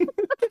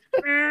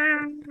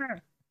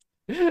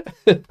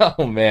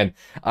 Oh man,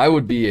 I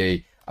would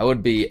be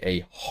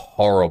a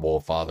horrible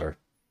father.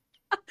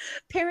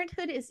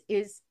 Parenthood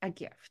is a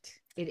gift.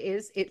 It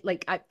is. It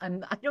like I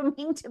don't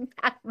mean to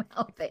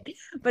badmouth it,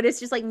 but it's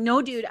just like,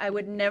 no, dude, I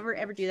would never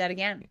ever do that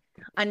again.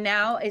 And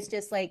now it's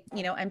just like,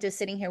 I'm just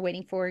sitting here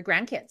waiting for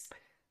grandkids.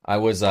 I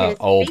was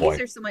babies boy,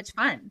 are so much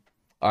fun.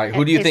 All right,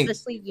 who do you think?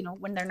 Especially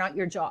when they're not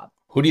your job.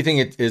 Who do you think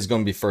it is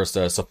going to be first,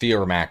 Sophia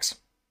or Max?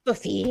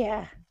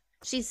 Sophia.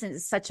 She's in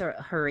such a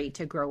hurry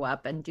to grow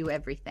up and do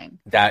everything.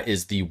 That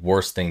is the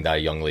worst thing that a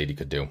young lady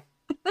could do.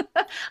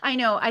 I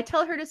know. I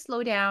tell her to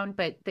slow down,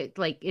 but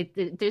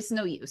there's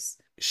no use.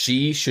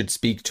 She should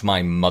speak to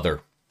my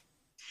mother.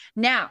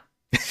 Now,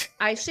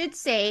 I should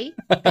say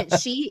that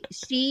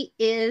she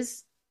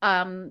is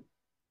in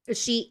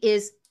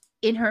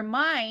her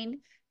mind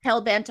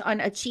hell-bent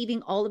on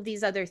achieving all of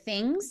these other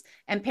things,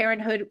 and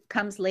parenthood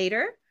comes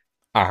later.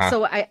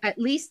 So at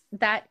least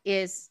that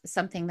is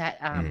something that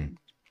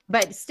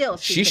but still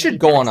she should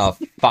go on a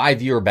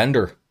 5-year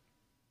bender.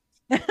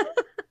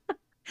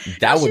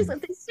 There's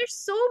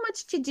so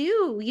much to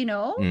do,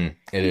 it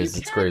is.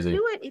 It's crazy. You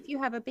can't do it if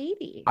you have a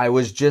baby. I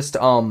was just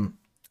I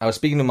was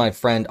speaking to my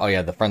friend. Oh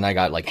yeah, the friend I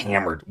got like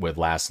hammered with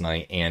last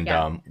night,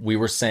 and we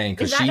were saying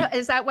because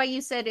is that why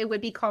you said it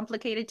would be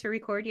complicated to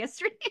record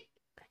yesterday?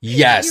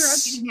 Yes. You were all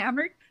getting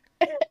hammered.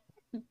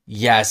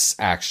 Yes,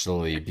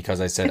 actually,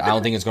 because I said I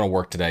don't think it's going to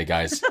work today,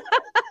 guys.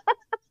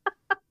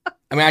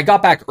 I mean, I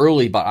got back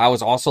early, but I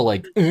was also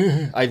like,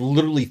 I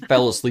literally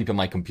fell asleep in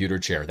my computer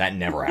chair. That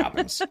never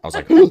happens. I was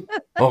like,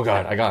 oh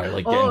god, I got to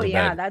like get into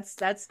bed.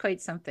 That's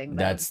quite something.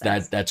 That's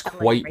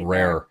quite right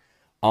rare.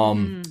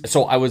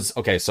 So I was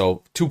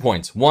so 2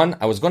 points. One,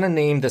 I was going to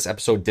name this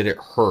episode "Did It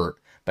Hurt?"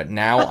 but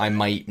now I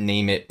might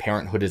name it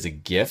 "Parenthood is a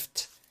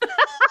Gift."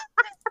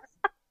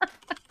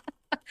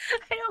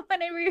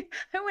 I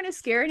don't want to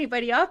scare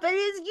anybody off, but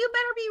you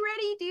better be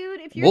ready,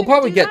 dude. If you're we'll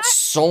probably get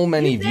so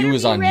many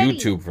views on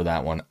YouTube for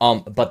that one.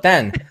 But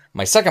then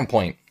my second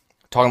point,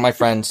 talking to my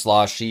friend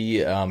Slosh, she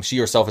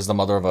herself is the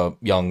mother of a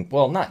young,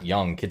 well, not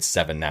young, kid's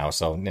 7 now,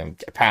 so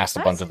past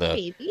a bunch of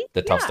the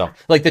tough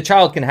stuff. Like the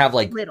child can have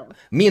like little.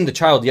 Me and the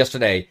child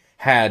yesterday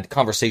had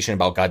conversation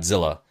about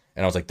Godzilla,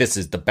 and I was like, this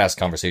is the best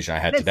conversation I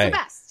had today. The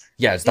best.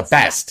 Yeah, it's the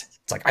best.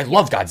 It's like I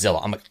love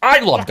Godzilla. I'm like, I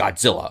love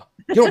Godzilla.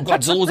 You know,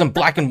 Godzilla was in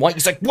black and white.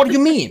 He's like, what do you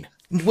mean?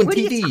 When what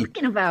TV, are you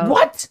talking about?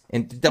 What?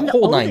 And the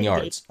whole 9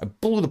 yards. I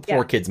blew the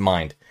poor kid's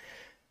mind.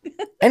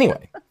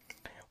 Anyway,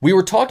 we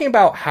were talking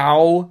about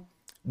how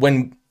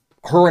when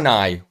her and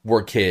I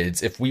were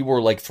kids, if we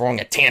were like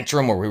throwing a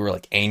tantrum or we were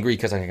like angry,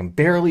 because I can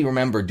barely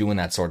remember doing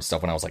that sort of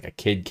stuff when I was like a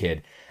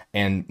kid.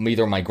 And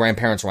either my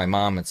grandparents or my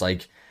mom, it's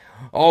like,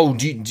 oh,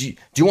 do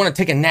you want to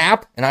take a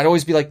nap? And I'd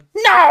always be like,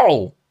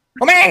 no,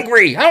 I'm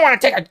angry. I don't want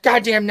to take a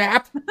goddamn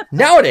nap.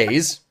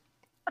 Nowadays,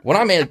 when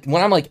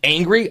I'm like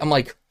angry, I'm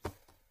like,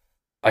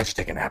 I should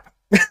take a nap.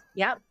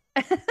 Yep.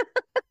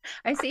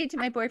 I say it to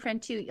my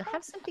boyfriend too. You'll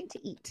have something to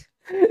eat.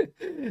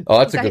 Oh,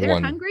 that's a good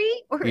one. Hungry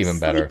or even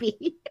better.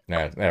 Sleepy.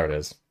 Yeah, there it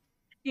is.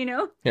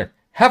 Here,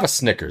 have a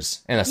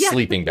Snickers and a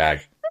sleeping bag.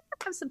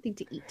 Have something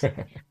to eat.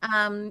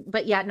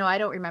 But yeah, no, I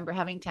don't remember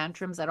having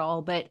tantrums at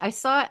all. But I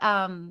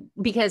saw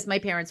because my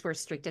parents were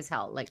strict as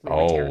hell. Like, we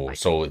were terrified.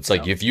 So it's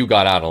like if you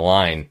got out of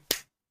line.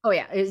 Oh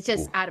yeah, it's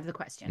just out of the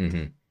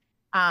question.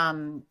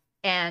 Mm-hmm.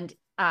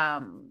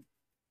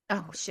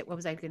 Oh shit, what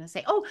was I gonna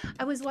say? Oh,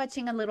 I was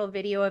watching a little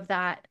video of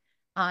that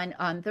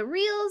on the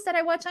reels that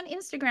I watch on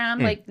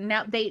Instagram. Like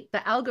now the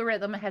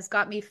algorithm has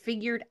got me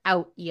figured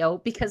out,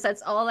 because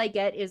that's all I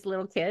get is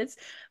little kids.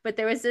 But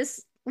there was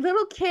this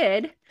little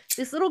kid,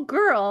 this little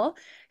girl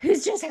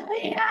who's just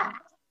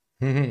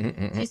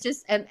she's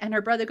just and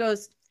her brother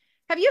goes,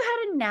 have you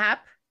had a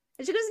nap?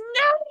 And she goes,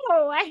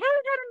 no, I haven't had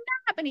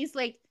a nap. And he's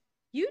like,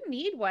 you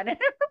need one. And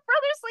her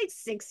brother's like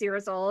 6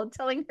 years old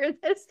telling her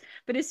this,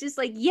 but it's just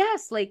like,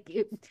 yes, like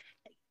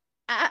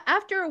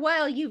after a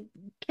while you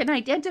can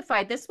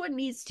identify this one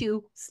needs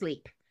to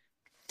sleep.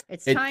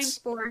 It's time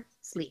for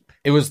sleep.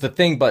 It was the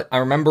thing, but I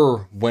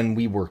remember when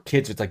we were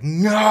kids, it's like,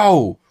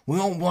 no, we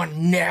don't want a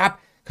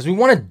nap because we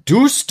want to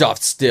do stuff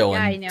still.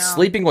 Yeah, and I know.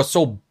 Sleeping was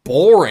so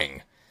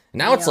boring.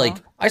 Now it's like,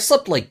 I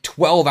slept like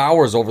 12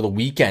 hours over the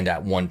weekend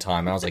at one time.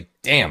 And I was like,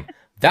 damn,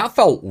 that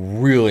felt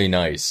really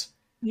nice.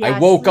 I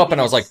woke up and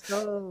I was like,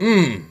 so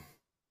damn,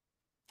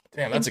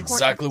 that's important.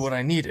 exactly what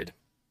I needed.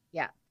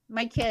 Yeah.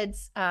 My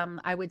kids,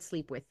 I would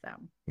sleep with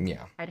them.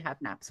 Yeah. I'd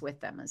have naps with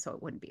them, and so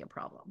it wouldn't be a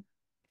problem.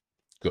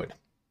 Good.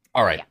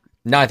 All right. Yeah.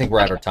 Now I think we're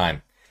out of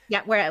time.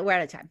 Yeah, we're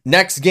out of time.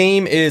 Next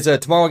game is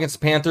tomorrow against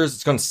the Panthers.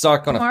 It's going to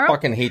suck. Going to Tomorrow?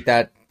 fucking hate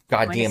that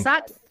goddamn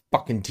Suck.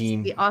 fucking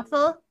team. Be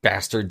awful.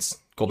 Bastards.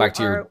 Go back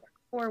to your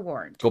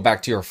forewarned. Go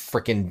back to your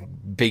freaking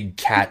big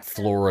cat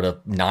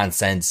Florida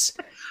nonsense.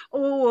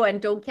 Oh, and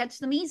don't catch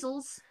the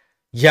measles.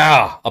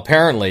 Yeah,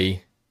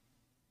 apparently.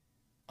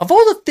 Of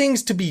all the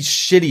things to be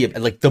shitty,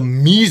 like the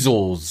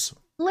measles.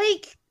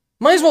 Like,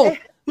 Might as well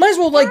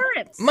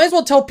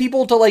parents. tell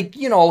people to, like,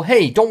 you know,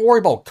 hey, don't worry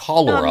about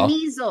cholera.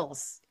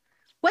 Measles.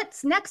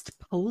 What's next?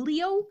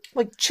 Polio?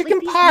 Like chicken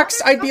Like,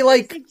 pox, I'd be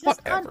like, they've just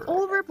whatever. gone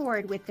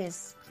overboard with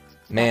this.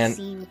 Man,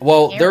 vaccine.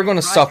 well, they're Aaron going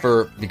to Rodgers.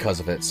 suffer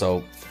because of it,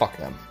 so fuck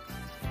them.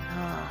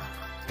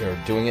 They're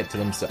doing it to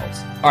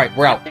themselves. All right,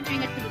 we're out. They're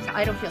doing it to themselves.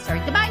 I don't feel sorry.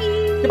 Goodbye.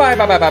 Goodbye,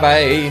 bye, bye, bye,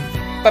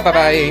 bye. Bye, bye,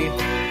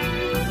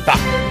 bye. Stop.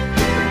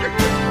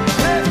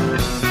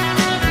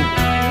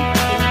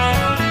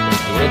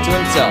 Doing it to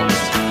themselves.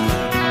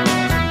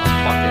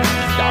 Fucking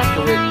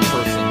doctorate